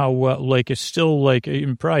even know how well, like, it's still like,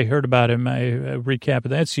 you probably heard about it in my recap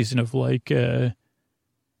of that season of like, and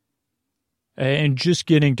just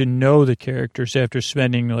getting to know the characters after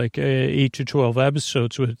spending like 8 to 12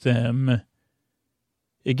 episodes with them.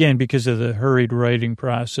 Again, because of the hurried writing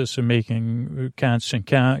process of making constant,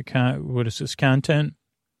 content.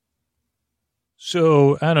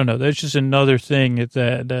 So, I don't know. That's just another thing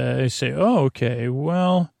that I say, oh, okay,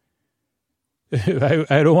 well,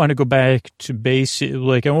 I don't want to go back to basic.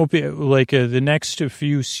 Like, I won't be, like, the next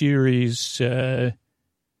few series,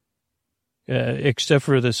 except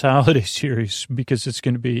for this holiday series, because it's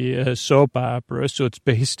going to be a soap opera, so it's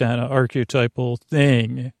based on an archetypal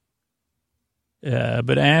thing.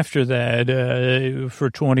 But after that, for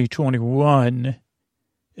 2021...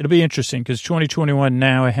 it'll be interesting because 2021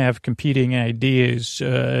 now I have competing ideas,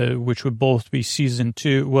 which would both be season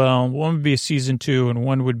 2. Well, one would be a season 2 and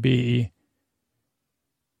one would be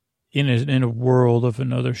in a world of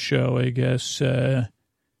another show, I guess.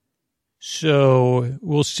 So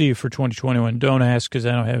we'll see for 2021. Don't ask because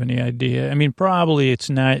I don't have any idea. I mean, probably it's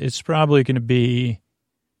not. It's probably going to be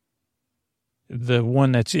the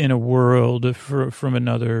one that's in a world from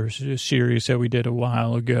another series that we did a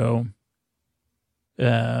while ago.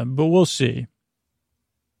 But we'll see.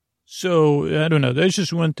 So, I don't know. There's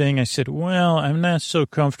just one thing I said, well, I'm not so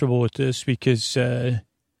comfortable with this because, I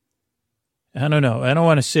don't know. I don't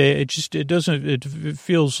want to say it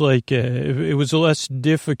feels like, it was less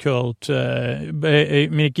difficult, but I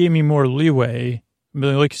mean, it gave me more leeway.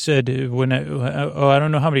 But like I said, I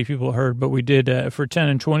don't know how many people heard, but we did, for $10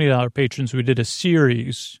 and $20 patrons, we did a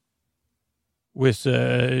series with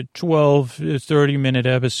 12 30-minute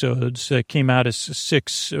episodes that came out as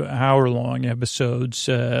 6-hour-long episodes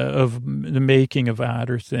of the making of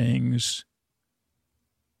Otter things.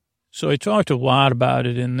 So I talked a lot about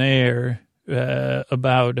it in there,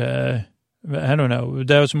 about, I don't know,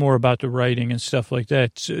 that was more about the writing and stuff like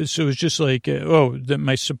that. So it was just like,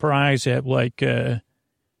 my surprise at like, when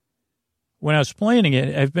I was planning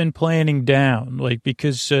it, I've been planning down, like,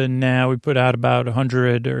 because now we put out about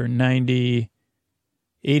 100 or 90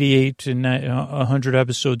 88 to 100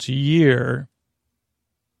 episodes a year,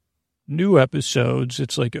 new episodes.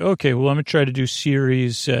 It's like, okay, well, I'm going to try to do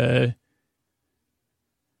series that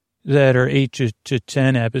are 8 to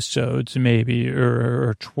 10 episodes maybe,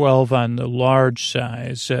 or 12 on the large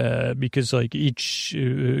size, because like each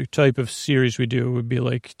type of series we do would be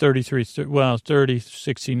like 30,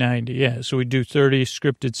 60, 90. Yeah, so we do 30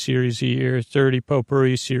 scripted series a year, 30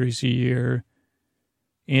 potpourri series a year,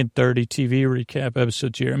 and 30 TV recap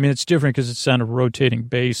episodes here. I mean, it's different because it's on a rotating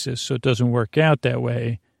basis, so it doesn't work out that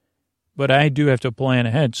way. But I do have to plan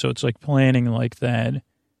ahead, so it's like planning like that,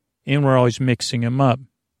 and we're always mixing them up.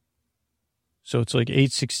 So it's like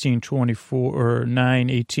 8, 16, 24, or 9,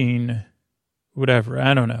 18, whatever.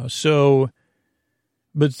 I don't know. So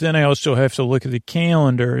But then I also have to look at the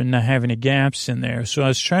calendar and not have any gaps in there. So I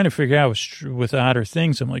was trying to figure out with Otter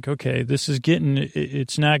Things, I'm like, okay,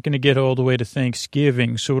 it's not going to get all the way to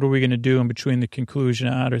Thanksgiving. So what are we going to do in between the conclusion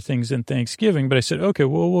of Otter Things and Thanksgiving? But I said, okay,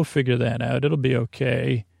 well, we'll figure that out. It'll be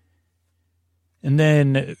okay. And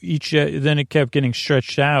then then it kept getting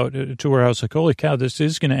stretched out to where I was like, holy cow, this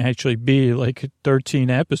is going to actually be like 13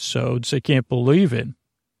 episodes. I can't believe it.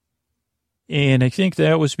 And I think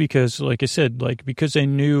that was because, like I said, because I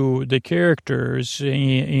knew the characters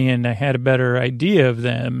and I had a better idea of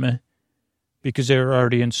them because they were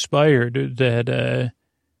already inspired, that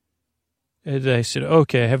I said,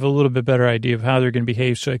 okay, I have a little bit better idea of how they're going to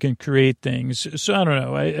behave so I can create things. So I don't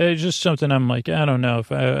know. I just something I'm like, I don't know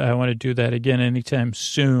if I want to do that again anytime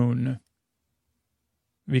soon.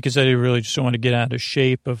 Because I really just want to get out of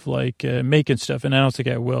shape of making stuff. And I don't think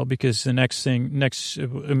I will, because the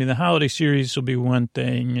the holiday series will be one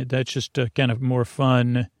thing. That's just kind of more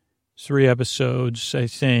fun. 3 episodes, I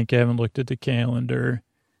think. I haven't looked at the calendar.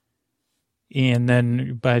 And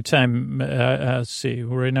then by the time, let's see,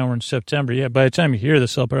 right now we're in September. Yeah, by the time you hear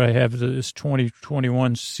this, I'll probably have this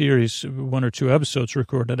 2021 series, 1 or 2 episodes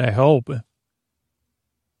recorded, I hope.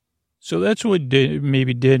 So that's what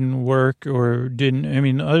maybe didn't work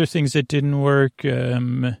other things that didn't work.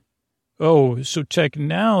 So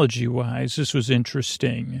technology-wise, this was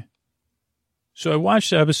interesting. So I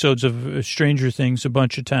watched episodes of Stranger Things a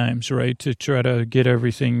bunch of times, right, to try to get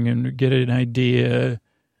everything and get an idea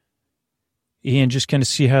and just kind of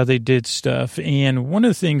see how they did stuff. And one of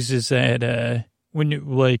the things is that when you,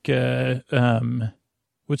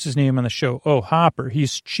 what's his name on the show? Oh, Hopper.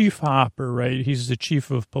 He's Chief Hopper, right? He's the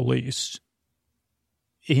chief of police.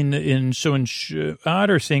 In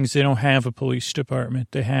Otter Things, they don't have a police department.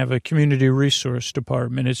 They have a community resource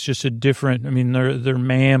department. It's just a different, they're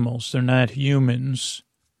mammals. They're not humans.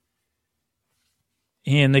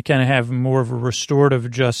 And they kind of have more of a restorative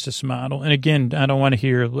justice model. And again, I don't want to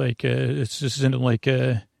hear this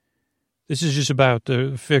is just about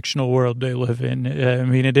the fictional world they live in.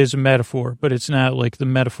 It is a metaphor, but it's not like the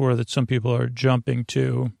metaphor that some people are jumping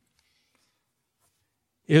to.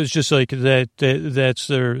 It was just like that. That's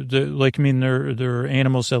they're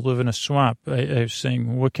animals that live in a swamp. I was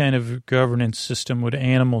saying, what kind of governance system would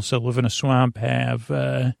animals that live in a swamp have?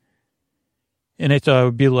 And I thought it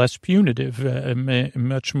would be less punitive,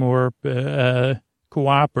 much more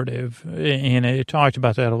cooperative, and I talked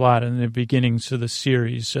about that a lot in the beginnings of the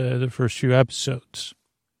series, the first few episodes.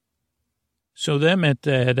 So that meant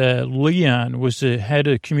that Leon was the head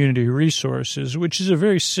of community resources, which is a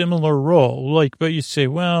very similar role. But you say,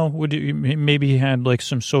 well, maybe he had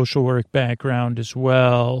some social work background as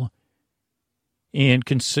well, and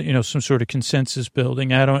some sort of consensus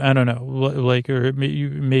building. I don't know, or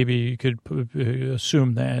maybe you could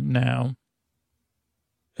assume that now.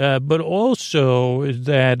 But also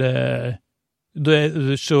that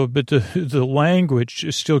the language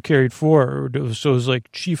is still carried forward. So it was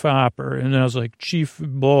like Chief Hopper, and then I was like Chief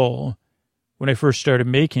Bull. When I first started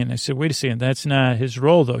making it, I said, wait a second, that's not his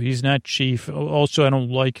role, though. He's not chief. Also, I don't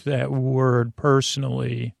like that word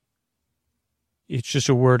personally. It's just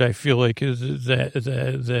a word I feel like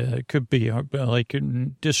that could be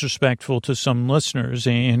disrespectful to some listeners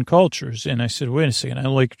and cultures. And I said, wait a second, I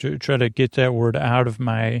like to try to get that word out of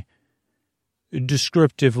my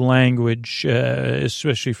descriptive language,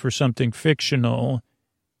 especially for something fictional.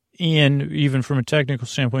 And even from a technical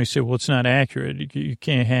standpoint, you say, well, it's not accurate. You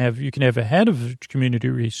can have a head of community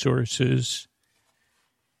resources,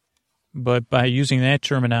 but by using that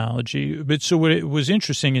terminology. But so what it was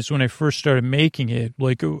interesting is when I first started making it,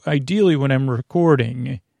 ideally when I'm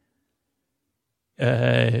recording, I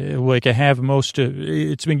have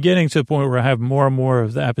it's been getting to the point where I have more and more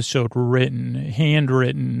of the episode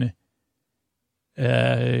handwritten,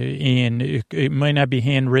 and it might not be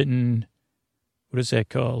handwritten, what is that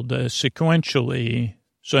called, sequentially,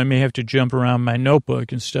 so I may have to jump around my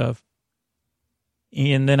notebook and stuff.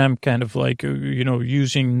 And then I'm kind of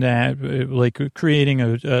using that, creating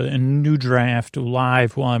a new draft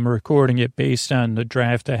live while I'm recording it based on the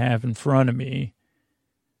draft I have in front of me.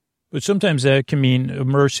 But sometimes that can mean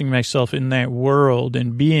immersing myself in that world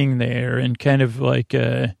and being there and kind of I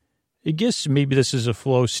guess maybe this is a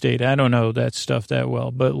flow state. I don't know that stuff that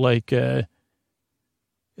well, but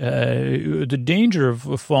the danger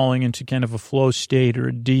of falling into kind of a flow state or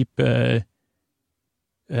a deep,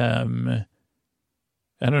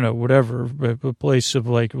 I don't know, whatever, a place of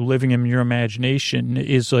living in your imagination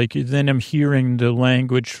is then I'm hearing the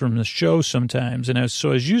language from the show sometimes. And I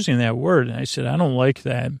was using that word and I said, I don't like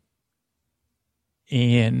that.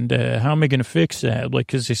 And how am I going to fix that? Like,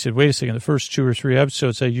 because they said, wait a second, the first 2 or 3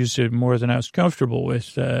 episodes, I used it more than I was comfortable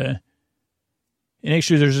with. And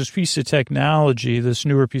actually, there's this piece of technology, this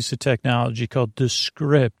newer piece of technology called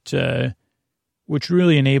Descript, which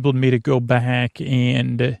really enabled me to go back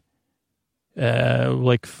and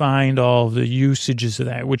like find all the usages of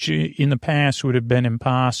that, which in the past would have been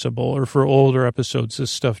impossible, or for older episodes,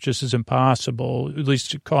 this stuff just is impossible, at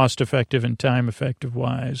least cost effective and time effective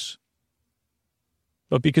wise.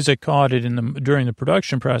 But because I caught it during the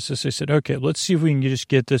production process, I said, okay, let's see if we can just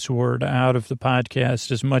get this word out of the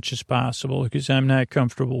podcast as much as possible, because I'm not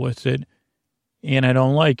comfortable with it and I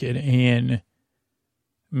don't like it. And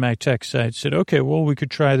my tech side said, okay, well, we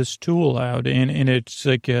could try this tool out. And it's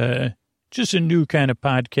like just a new kind of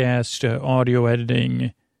podcast, audio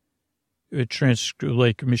editing,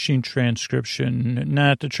 like machine transcription,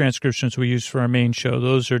 not the transcriptions we use for our main show.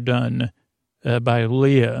 Those are done by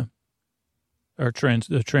Leah, the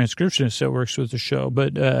transcriptionist that works with the show.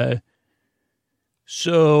 But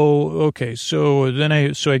so then I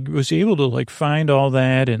was able to like find all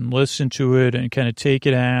that and listen to it and kind of take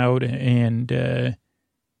it out, and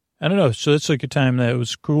I don't know. So that's like a time that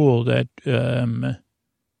was cool that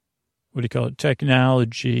what do you call it?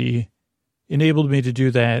 Technology enabled me to do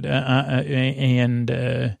that, and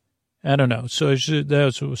I don't know. So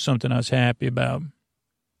that was something I was happy about.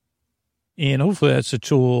 And hopefully that's a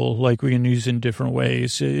tool like we can use in different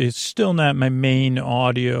ways. It's still not my main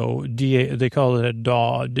audio, they call it a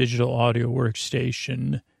DAW, digital audio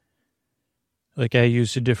workstation. Like I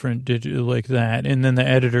use a different like that. And then the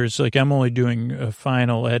editors, like I'm only doing a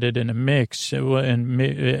final edit and a mix and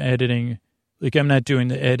editing. Like I'm not doing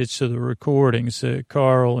the edits of the recordings that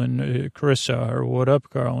Carl and Chris are. What up,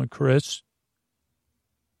 Carl and Chris?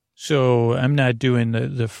 So I'm not doing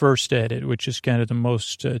the first edit, which is kind of the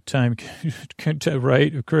most time,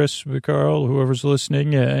 right, Chris, Carl, whoever's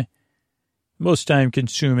listening, most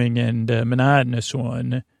time-consuming and monotonous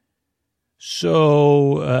one.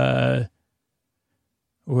 So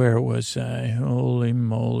where was I? Holy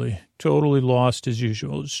moly. Totally lost as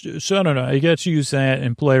usual. So I don't know. I got to use that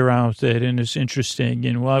and play around with it, and it's interesting.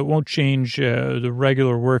 And while it won't change the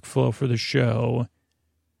regular workflow for the show,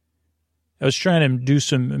 I was trying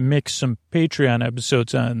to mix some Patreon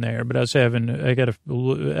episodes on there, but I don't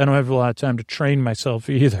have a lot of time to train myself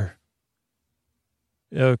either.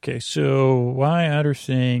 Okay, so why Otter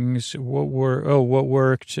things? What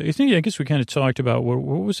worked? I guess we kind of talked about, what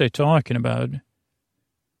was I talking about?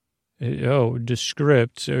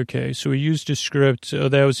 Descript. Okay, so we used Descript. Oh,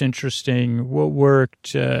 that was interesting. What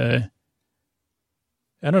worked? I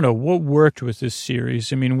don't know. What worked with this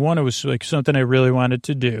series? I mean, one, it was like something I really wanted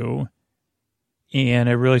to do. And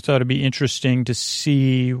I really thought it'd be interesting to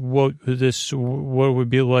see what it would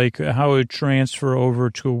be like, how it would transfer over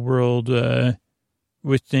to a world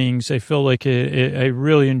with things. I felt like I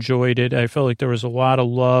really enjoyed it. I felt like there was a lot of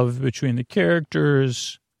love between the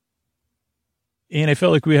characters. And I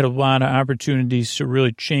felt like we had a lot of opportunities to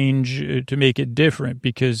really change, to make it different,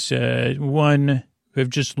 because one, we've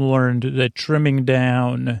just learned that trimming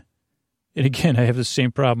down, and again, I have the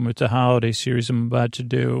same problem with the holiday series I'm about to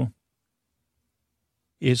do.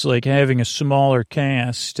 It's like having a smaller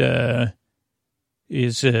cast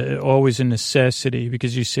is always a necessity,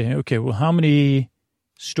 because you say, okay, well, how many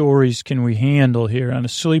stories can we handle here on a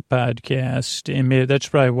sleep podcast? And maybe that's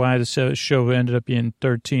probably why the show ended up being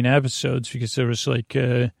 13 episodes, because there was like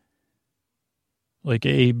A,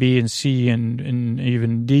 B, and C, and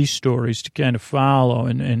even D stories to kind of follow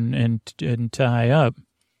and tie up,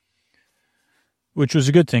 which was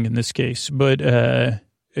a good thing in this case. But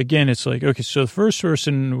again, it's like, okay, so the first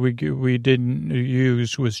person we didn't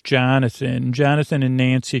use was Jonathan. Jonathan and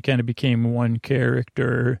Nancy kind of became one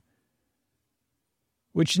character,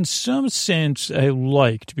 which in some sense I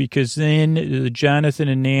liked, because then the Jonathan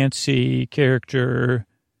and Nancy character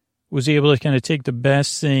was able to kind of take the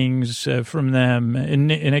best things from them,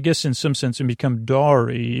 and I guess in some sense and become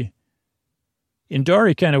Dari. And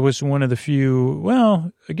Dari kind of was one of the few,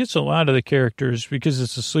 well, I guess a lot of the characters, because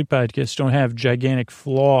it's a sleep podcast, don't have gigantic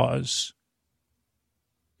flaws.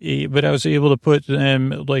 But I was able to put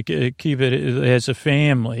them, keep it as a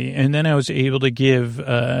family. And then I was able to give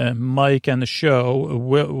Mike on the show,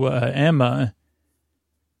 Emma,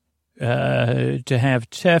 to have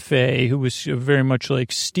Tefe, who was very much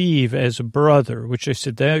like Steve, as a brother, which I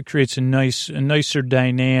said that creates a nicer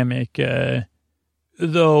dynamic.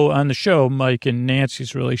 Though on the show, Mike and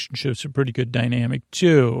Nancy's relationship's a pretty good dynamic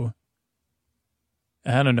too.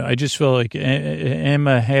 I don't know. I just felt like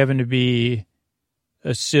Emma having to be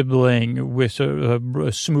a sibling with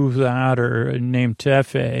a smooth otter named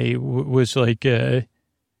Tefe was like, I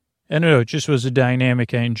I don't know, it just was a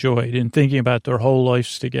dynamic I enjoyed. And thinking about their whole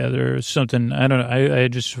lives together is something, I don't know, I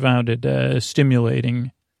just found it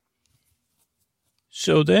stimulating.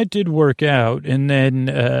 So that did work out. And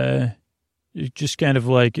then just kind of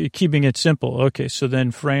like keeping it simple. Okay, so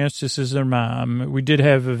then Frances is their mom. We did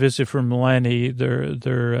have a visit from Lenny,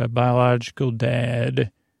 their biological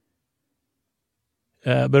dad.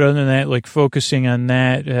 But other than that, like focusing on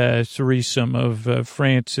that threesome of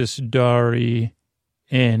Frances, Dari,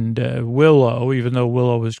 and Willow, even though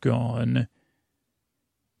Willow was gone.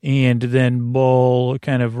 And then Bull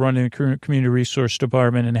kind of running the community resource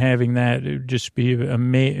department and having that just be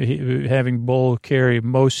having Bull carry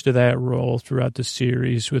most of that role throughout the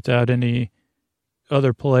series without any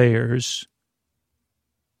other players.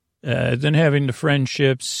 Then having the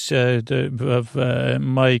friendships of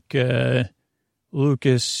Mike,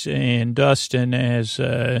 Lucas, and Dustin as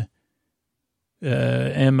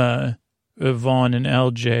Emma, Vaughn, and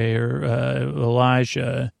LJ, or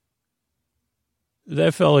Elijah.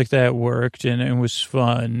 That felt like that worked and it was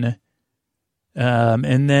fun.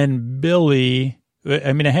 And then Billy,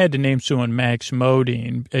 I mean, I had to name someone Max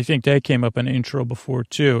Modine. I think that came up in an intro before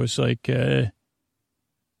too. It's like,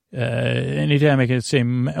 anytime I could say,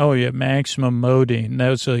 oh yeah, Maximum Modine. That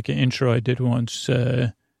was like an intro I did once.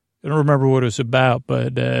 I don't remember what it was about,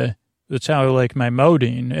 but that's how I like my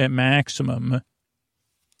Modine, at maximum.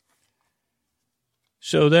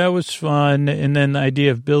 So that was fun. And then the idea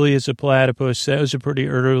of Billy as a platypus, that was a pretty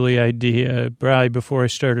early idea, probably before I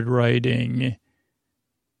started writing.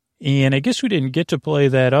 And I guess we didn't get to play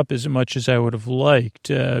that up as much as I would have liked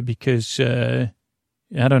because, I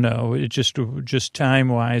don't know, it just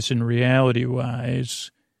time-wise and reality-wise.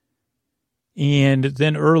 And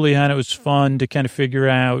then early on, it was fun to kind of figure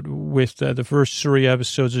out with the first 3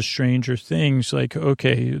 episodes of Stranger Things, like,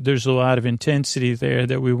 okay, there's a lot of intensity there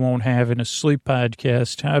that we won't have in a sleep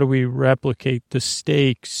podcast. How do we replicate the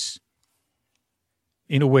stakes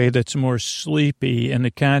in a way that's more sleepy and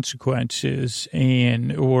the consequences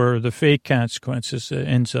or the fake consequences that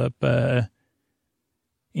ends up,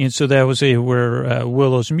 and so that was where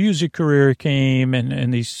Willow's music career came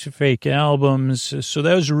and these fake albums. So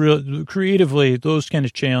that was real creatively, those kind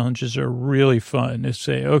of challenges are really fun to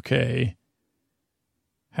say, okay,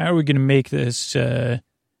 how are we going to make this? And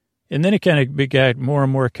then it kind of got more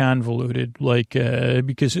and more convoluted, like,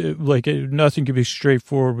 because nothing could be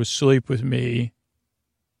straightforward with Sleep With Me.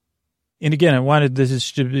 And again, I wanted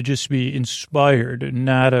this to just be inspired,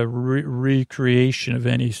 not a recreation of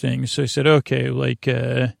anything. So I said, okay, like,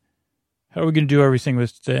 how are we going to do everything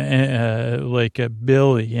with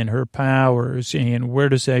Billy and her powers, and where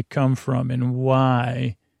does that come from and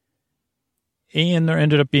why? And there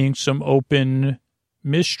ended up being some open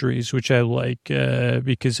mysteries, which I like,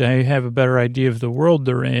 because I have a better idea of the world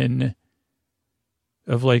they're in.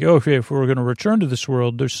 Of like, okay, if we're going to return to this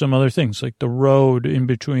world, there's some other things, like the road in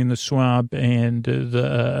between the swamp and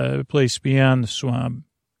the place beyond the swamp.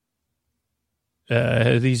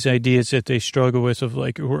 These ideas that they struggle with of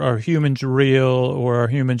like, are humans real or are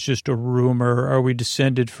humans just a rumor? Are we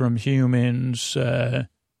descended from humans?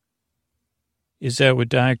 Is that what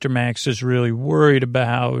Dr. Max is really worried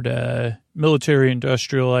about?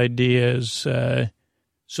 Military-industrial ideas. So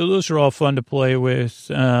those are all fun to play with.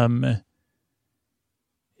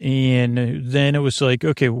 And then it was like,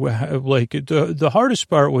 okay, like the hardest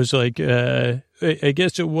part was like, I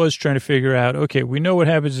guess it was trying to figure out, okay, we know what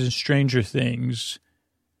happens in Stranger Things.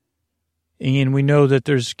 And we know that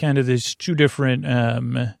there's kind of these 2 different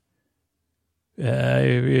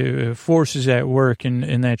forces at work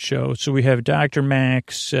in that show. So we have Dr.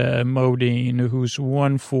 Max Modine, who's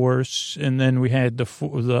one force, and then we had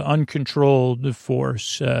the uncontrolled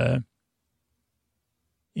force,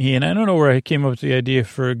 and I don't know where I came up with the idea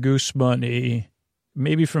for a Goose Bunny,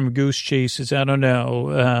 maybe from Goose Chases, I don't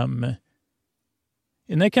know.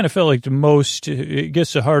 And that kind of felt like the most, I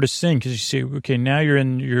guess, the hardest thing, because you say, okay, now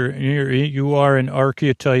you are in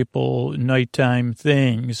archetypal nighttime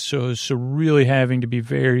things, so really having to be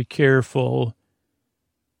very careful,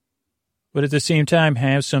 but at the same time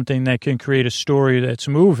have something that can create a story that's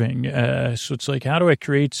moving. So it's like, how do I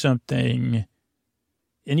create something?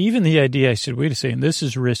 And even the idea, I said, wait a second, this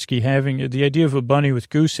is risky. Having the idea of a bunny with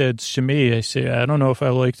goose heads, to me, I say, I don't know if I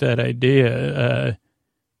like that idea.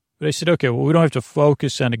 But I said, okay, well, we don't have to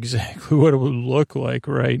focus on exactly what it would look like,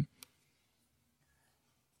 right?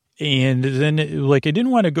 And then, I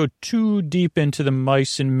didn't want to go too deep into the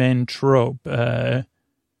mice and men trope. I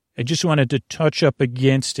just wanted to touch up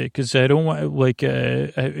against it because I don't want,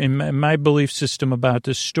 in my belief system about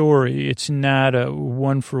the story, it's not a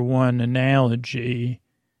one-for-one analogy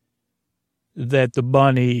that the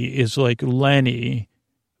bunny is like Lenny,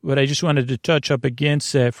 But I just wanted to touch up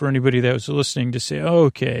against that for anybody that was listening to say,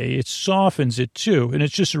 okay, it softens it too. And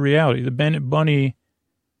it's just a reality. The Bennett bunny,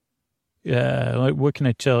 like, what can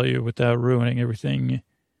I tell you without ruining everything?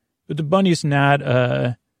 But the bunny's not,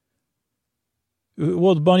 the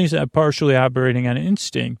bunny's partially operating on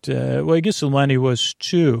instinct. Well, I guess Lenny was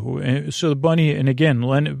too. And so the bunny, and again,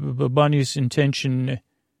 the bunny's intention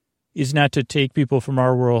is not to take people from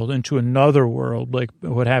our world into another world, like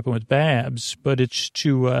what happened with Babs, but it's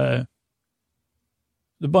to,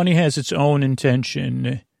 the bunny has its own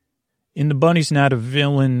intention, and the bunny's not a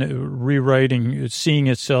villain rewriting, seeing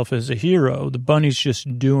itself as a hero. The bunny's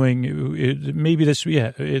just doing,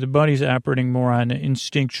 the bunny's operating more on an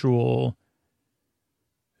instinctual,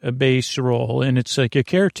 a base role, and it's like a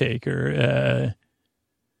caretaker,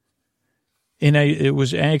 and it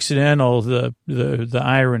was accidental, the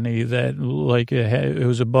irony that, like, it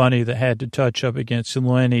was a bunny that had to touch up against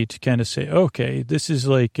Lenny to kind of say, okay, this is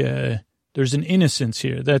like, there's an innocence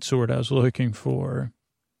here. That's the word I was looking for.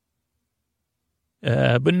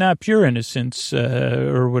 But not pure innocence,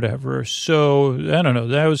 or whatever. So, I don't know.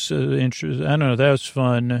 That was interesting. I don't know. That was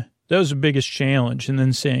fun. That was the biggest challenge. And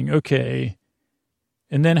then saying, okay,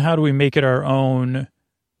 and then how do we make it our own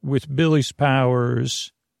with Billy's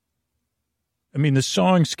powers? I mean, the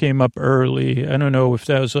songs came up early. I don't know if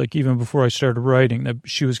that was like even before I started writing, that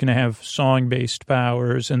she was going to have song-based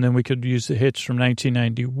powers, and then we could use the hits from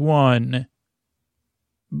 1991.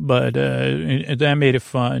 But that made it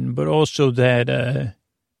fun. But also that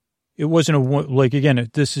it wasn't like, again,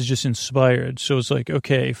 this is just inspired. So it's like,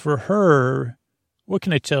 okay, for her, what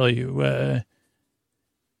can I tell you?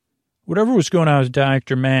 Whatever was going on with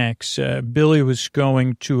Dr. Max, Billy was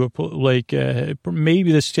going to,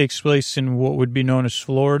 maybe this takes place in what would be known as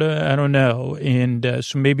Florida. I don't know. And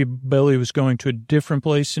so maybe Billy was going to a different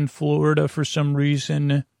place in Florida for some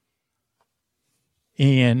reason.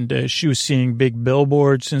 And she was seeing big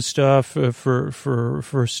billboards and stuff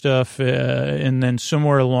for stuff. And then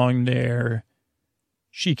somewhere along there,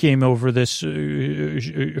 she came over this,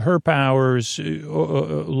 her powers,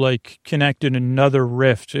 like connected another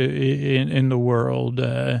rift in the world,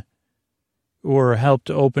 or helped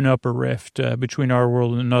to open up a rift between our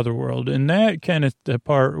world and another world. And that kind of the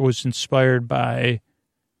part was inspired by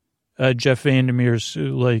Jeff Vandermeer's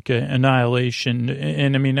Annihilation.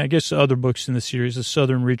 And I mean, I guess other books in the series, the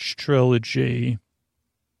Southern Reach trilogy.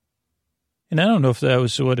 And I don't know if that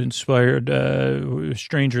was what inspired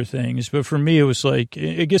Stranger Things, but for me, it was like,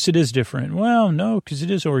 I guess it is different. Well, no, because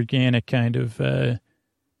it is organic kind of. But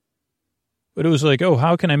it was like, oh,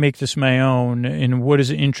 how can I make this my own? And what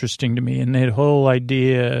is interesting to me? And that whole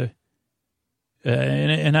idea,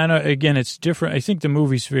 and I know, again, it's different. I think the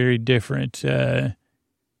movie's very different.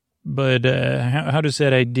 But how does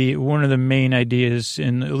that idea, one of the main ideas,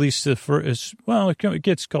 in at least the first, well, it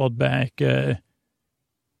gets called back,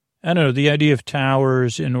 I don't know, the idea of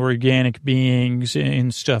towers and organic beings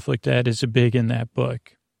and stuff like that is a big in that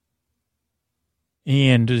book.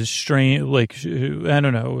 And strange, I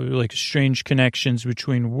don't know, like strange connections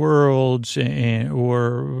between worlds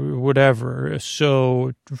or whatever.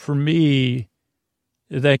 So for me,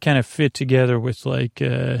 that kind of fit together with I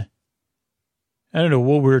don't know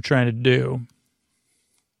what we were trying to do.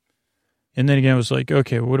 And then again, it was like,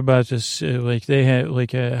 okay, what about this? They had,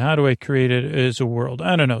 how do I create it as a world?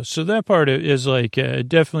 I don't know. So that part is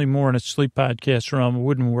definitely more in a sleep podcast realm. It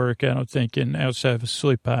wouldn't work, I don't think, outside of a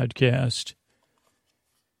sleep podcast.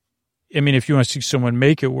 I mean, if you want to see someone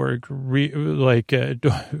make it work,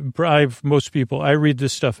 probably most people, I read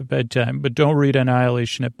this stuff at bedtime, but don't read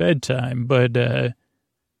Annihilation at bedtime. But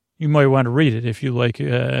you might want to read it if you like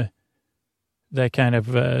that kind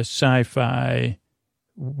of sci-fi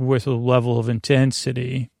with a level of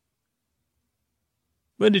intensity.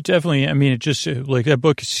 But it definitely, I mean, it just, that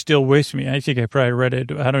book is still with me. I think I probably read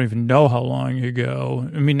it, I don't even know how long ago.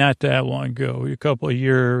 I mean, not that long ago, a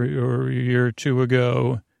year or two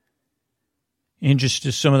ago. And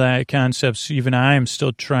just some of that concepts, even I am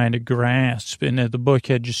still trying to grasp. And the book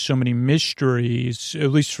had just so many mysteries,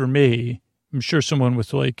 at least for me. I'm sure someone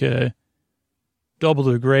with double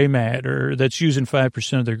the gray matter that's using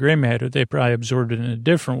 5% of their gray matter, they probably absorbed it in a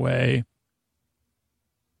different way.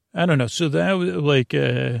 I don't know. So that was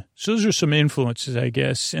so those are some influences, I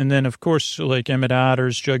guess. And then, of course, Emmett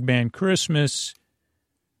Otter's Jug Band Christmas,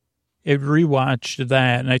 I rewatched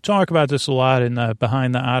that. And I talk about this a lot in the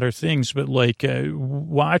Behind the Otter Things, but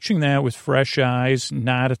watching that with fresh eyes,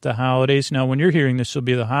 not at the holidays. Now, when you're hearing this, will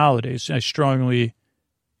be the holidays. I strongly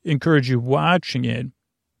encourage you watching it.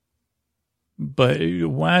 But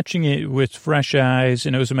watching it with fresh eyes,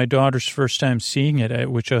 and it was my daughter's first time seeing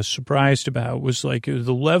it, which I was surprised about, was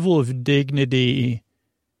the level of dignity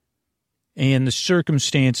and the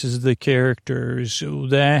circumstances of the characters,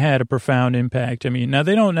 that had a profound impact. I mean, now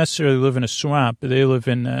they don't necessarily live in a swamp, but they live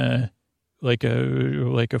in like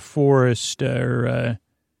a forest or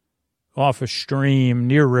off a stream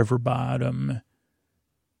near river bottom.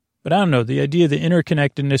 But I don't know, the idea of the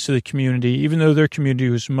interconnectedness of the community, even though their community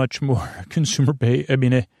was much more consumer-based, I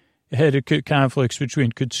mean, it had conflicts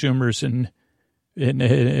between consumers and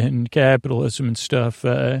capitalism and stuff.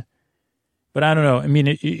 But I don't know. I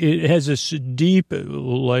mean, it has this deep,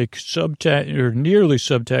 like, subtext or nearly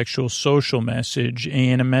subtextual social message,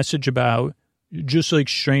 and a message about, just like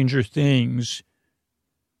Stranger Things,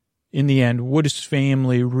 in the end, what does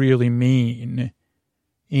family really mean?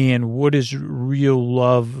 And what does real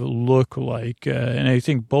love look like? And I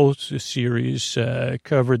think both series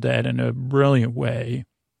covered that in a brilliant way.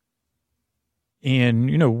 And,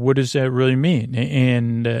 you know, what does that really mean?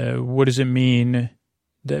 And what does it mean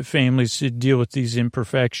that families deal with these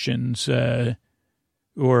imperfections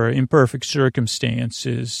or imperfect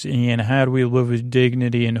circumstances? And how do we live with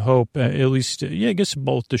dignity and hope? At least, I guess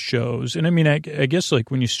both the shows. And I mean, I guess, like,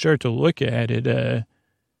 when you start to look at it,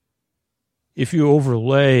 if you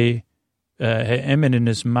overlay Emmett and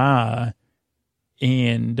his ma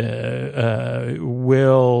and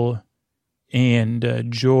Will and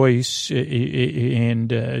Joyce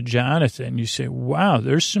and Jonathan, you say, wow,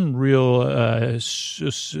 there's some real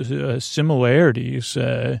similarities.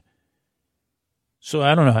 So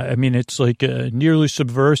I don't know. I mean, it's like nearly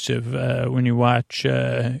subversive when you watch,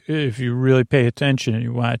 if you really pay attention and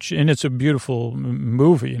you watch. And it's a beautiful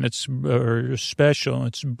movie, and it's special.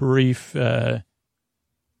 It's brief. It's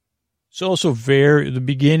also the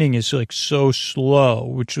beginning is like so slow,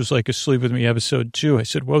 which was like a Sleep With Me episode 2. I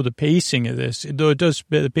said, whoa, the pacing of this, though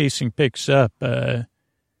the pacing picks up, where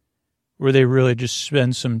they really just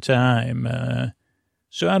spend some time.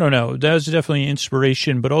 So I don't know. That was definitely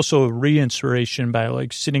inspiration, but also a re-inspiration by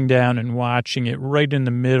like sitting down and watching it right in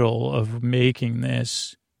the middle of making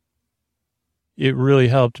this. It really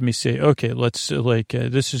helped me say, okay, let's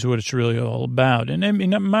this is what it's really all about. And I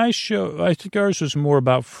mean, my show, I think ours was more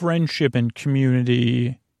about friendship and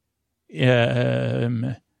community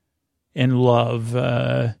and love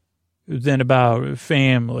than about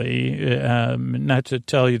family. Not to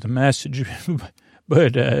tell you the message,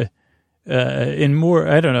 but and more,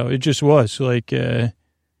 I don't know, it just was like, I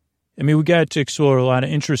mean, we got to explore a lot of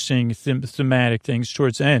interesting thematic things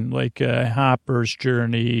towards the end, like Hopper's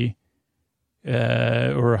journey.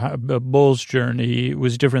 Or Bull's journey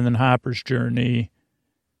was different than Hopper's journey,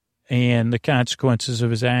 and the consequences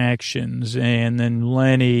of his actions, and then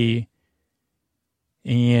Lenny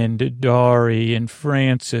and Dari and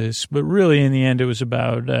Francis. But really, in the end, it was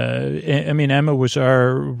about, I mean, Emma was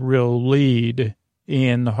our real lead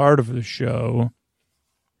in the heart of the show.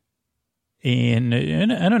 And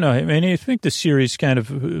I don't know. I mean, I think the series kind of,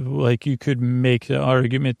 like, you could make the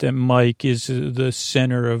argument that Mike is the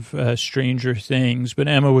center of Stranger Things, but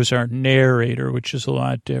Emma was our narrator, which is a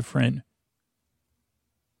lot different.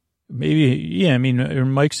 Maybe, yeah, I mean,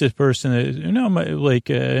 Mike's the person that, you know, like,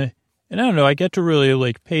 and I don't know, I get to really,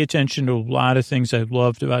 like, pay attention to a lot of things I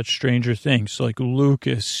loved about Stranger Things, like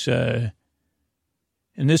Lucas,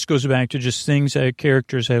 and this goes back to just things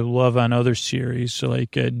characters I love on other series, so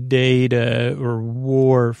like Data or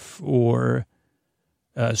Worf or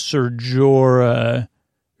Ser Jorah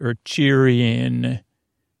or Tyrion,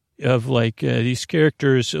 of like these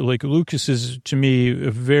characters. Like Lucas is, to me,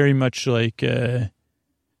 very much like, I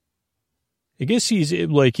guess he's a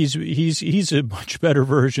much better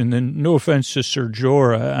version than, no offense to Ser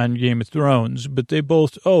Jorah on Game of Thrones, but they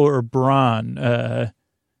both, or Bronn,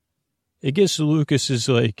 I guess Lucas is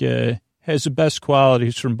like, has the best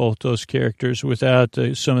qualities from both those characters without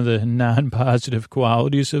some of the non-positive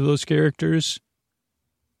qualities of those characters.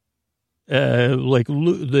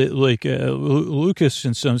 Lucas,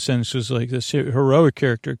 in some sense, was like this heroic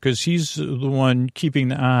character because he's the one keeping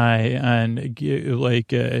the eye on,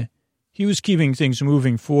 he was keeping things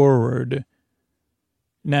moving forward.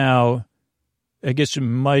 Now, I guess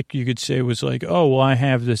Mike, you could say, was like, oh, well, I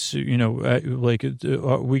have this, you know,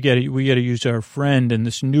 we got to use our friend and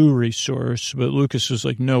this new resource. But Lucas was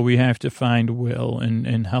like, no, we have to find Will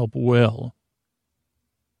and help Will.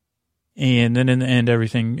 And then in the end,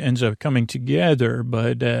 everything ends up coming together.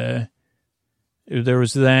 But there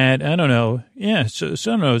was that. I don't know. Yeah, so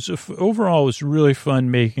I don't know. Overall, it was really fun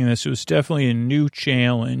making this. It was definitely a new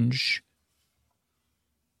challenge.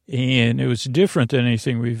 And it was different than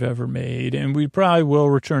anything we've ever made. And we probably will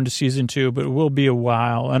return to season 2, but it will be a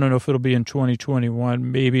while. I don't know if it'll be in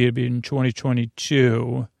 2021. Maybe it'll be in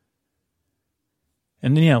 2022.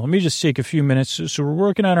 And then, let me just take a few minutes. So we're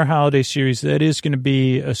working on our holiday series. That is going to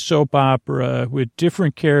be a soap opera with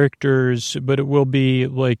different characters, but it will be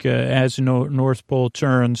like as North Pole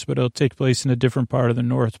turns, but it'll take place in a different part of the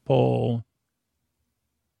North Pole.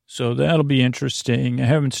 So that'll be interesting. I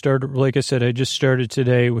haven't started, like I said, I just started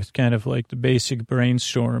today with kind of like the basic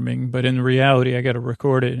brainstorming, but in reality, I got to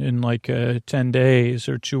record it in like 10 days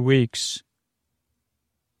or 2 weeks.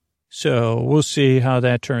 So we'll see how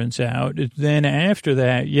that turns out. Then after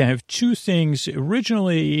that, I have two things.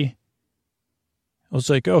 Originally, I was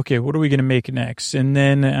like, okay, what are we going to make next? And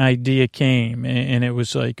then an idea came, and it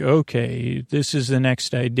was like, okay, this is the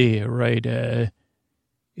next idea, right?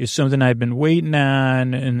 It's something I've been waiting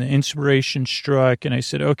on, and the inspiration struck, and I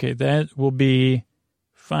said, okay, that will be,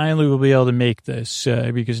 finally we'll be able to make this,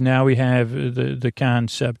 because now we have the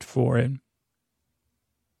concept for it.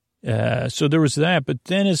 So there was that, but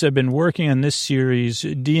then as I've been working on this series,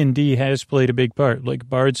 D&D has played a big part, like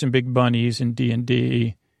Bards and Big Bunnies and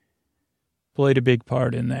D&D played a big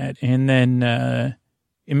part in that. And then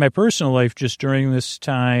in my personal life, just during this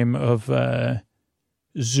time of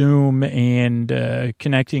Zoom and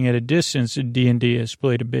connecting at a distance, D&D has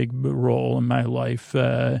played a big role in my life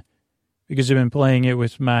because I've been playing it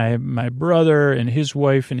with my brother and his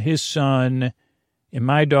wife and his son and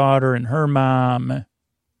my daughter and her mom.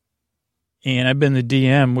 And I've been the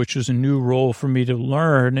DM, which was a new role for me to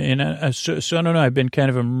learn. And so I don't know, I've been kind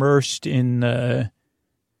of immersed in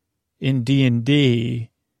D&D,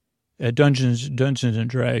 Dungeons and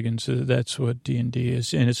Dragons. That's what D&D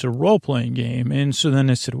is. And it's a role-playing game. And so then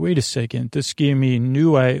I said, wait a second, this gave me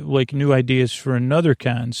new ideas for another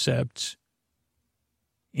concept.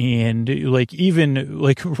 And even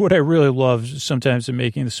what I really love sometimes in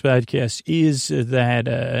making this podcast is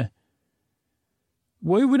that,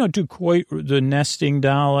 well, we don't do quite the nesting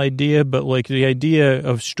doll idea, but like the idea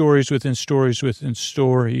of stories within stories within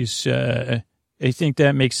stories. I think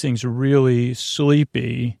that makes things really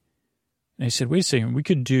sleepy. And I said, wait a second, we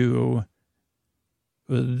could do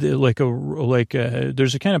there's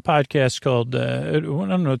a kind of podcast called, I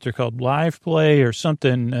don't know what they're called, Live Play or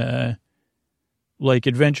something, like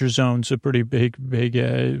Adventure Zone's a pretty big,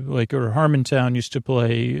 or Harmontown used to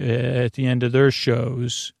play at the end of their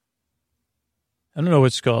shows. I don't know what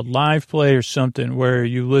it's called, Live Play or something, where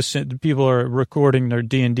you listen, people are recording their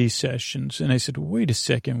D&D sessions. And I said, wait a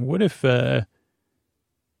second, what if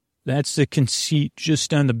that's the conceit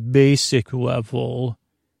just on the basic level,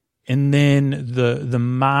 and then the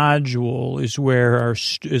module is where our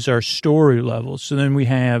story level. So then we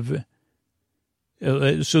have,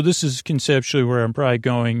 so this is conceptually where I'm probably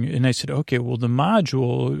going. And I said, okay, well, the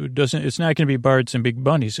module it's not going to be Bards and Big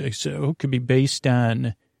Bunnies. I said, it could be based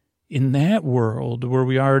on, in that world where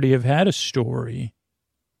we already have had a story.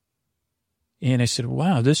 And I said,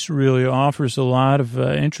 wow, this really offers a lot of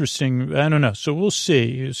interesting, I don't know. So we'll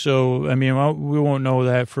see. So, I mean, we won't know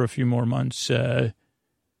that for a few more months. But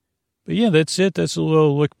yeah, that's it. That's a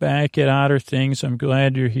little look back at Otter things. I'm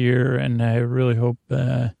glad you're here. And I really hope,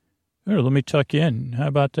 here, let me tuck in. How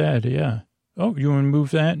about that? Yeah. Oh, you want to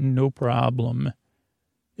move that? No problem.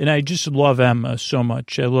 And I just love Emma so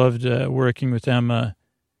much. I loved working with Emma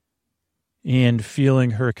and feeling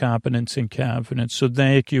her competence and confidence. So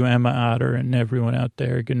thank you, Emma Otter, and everyone out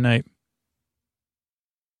there. Good night.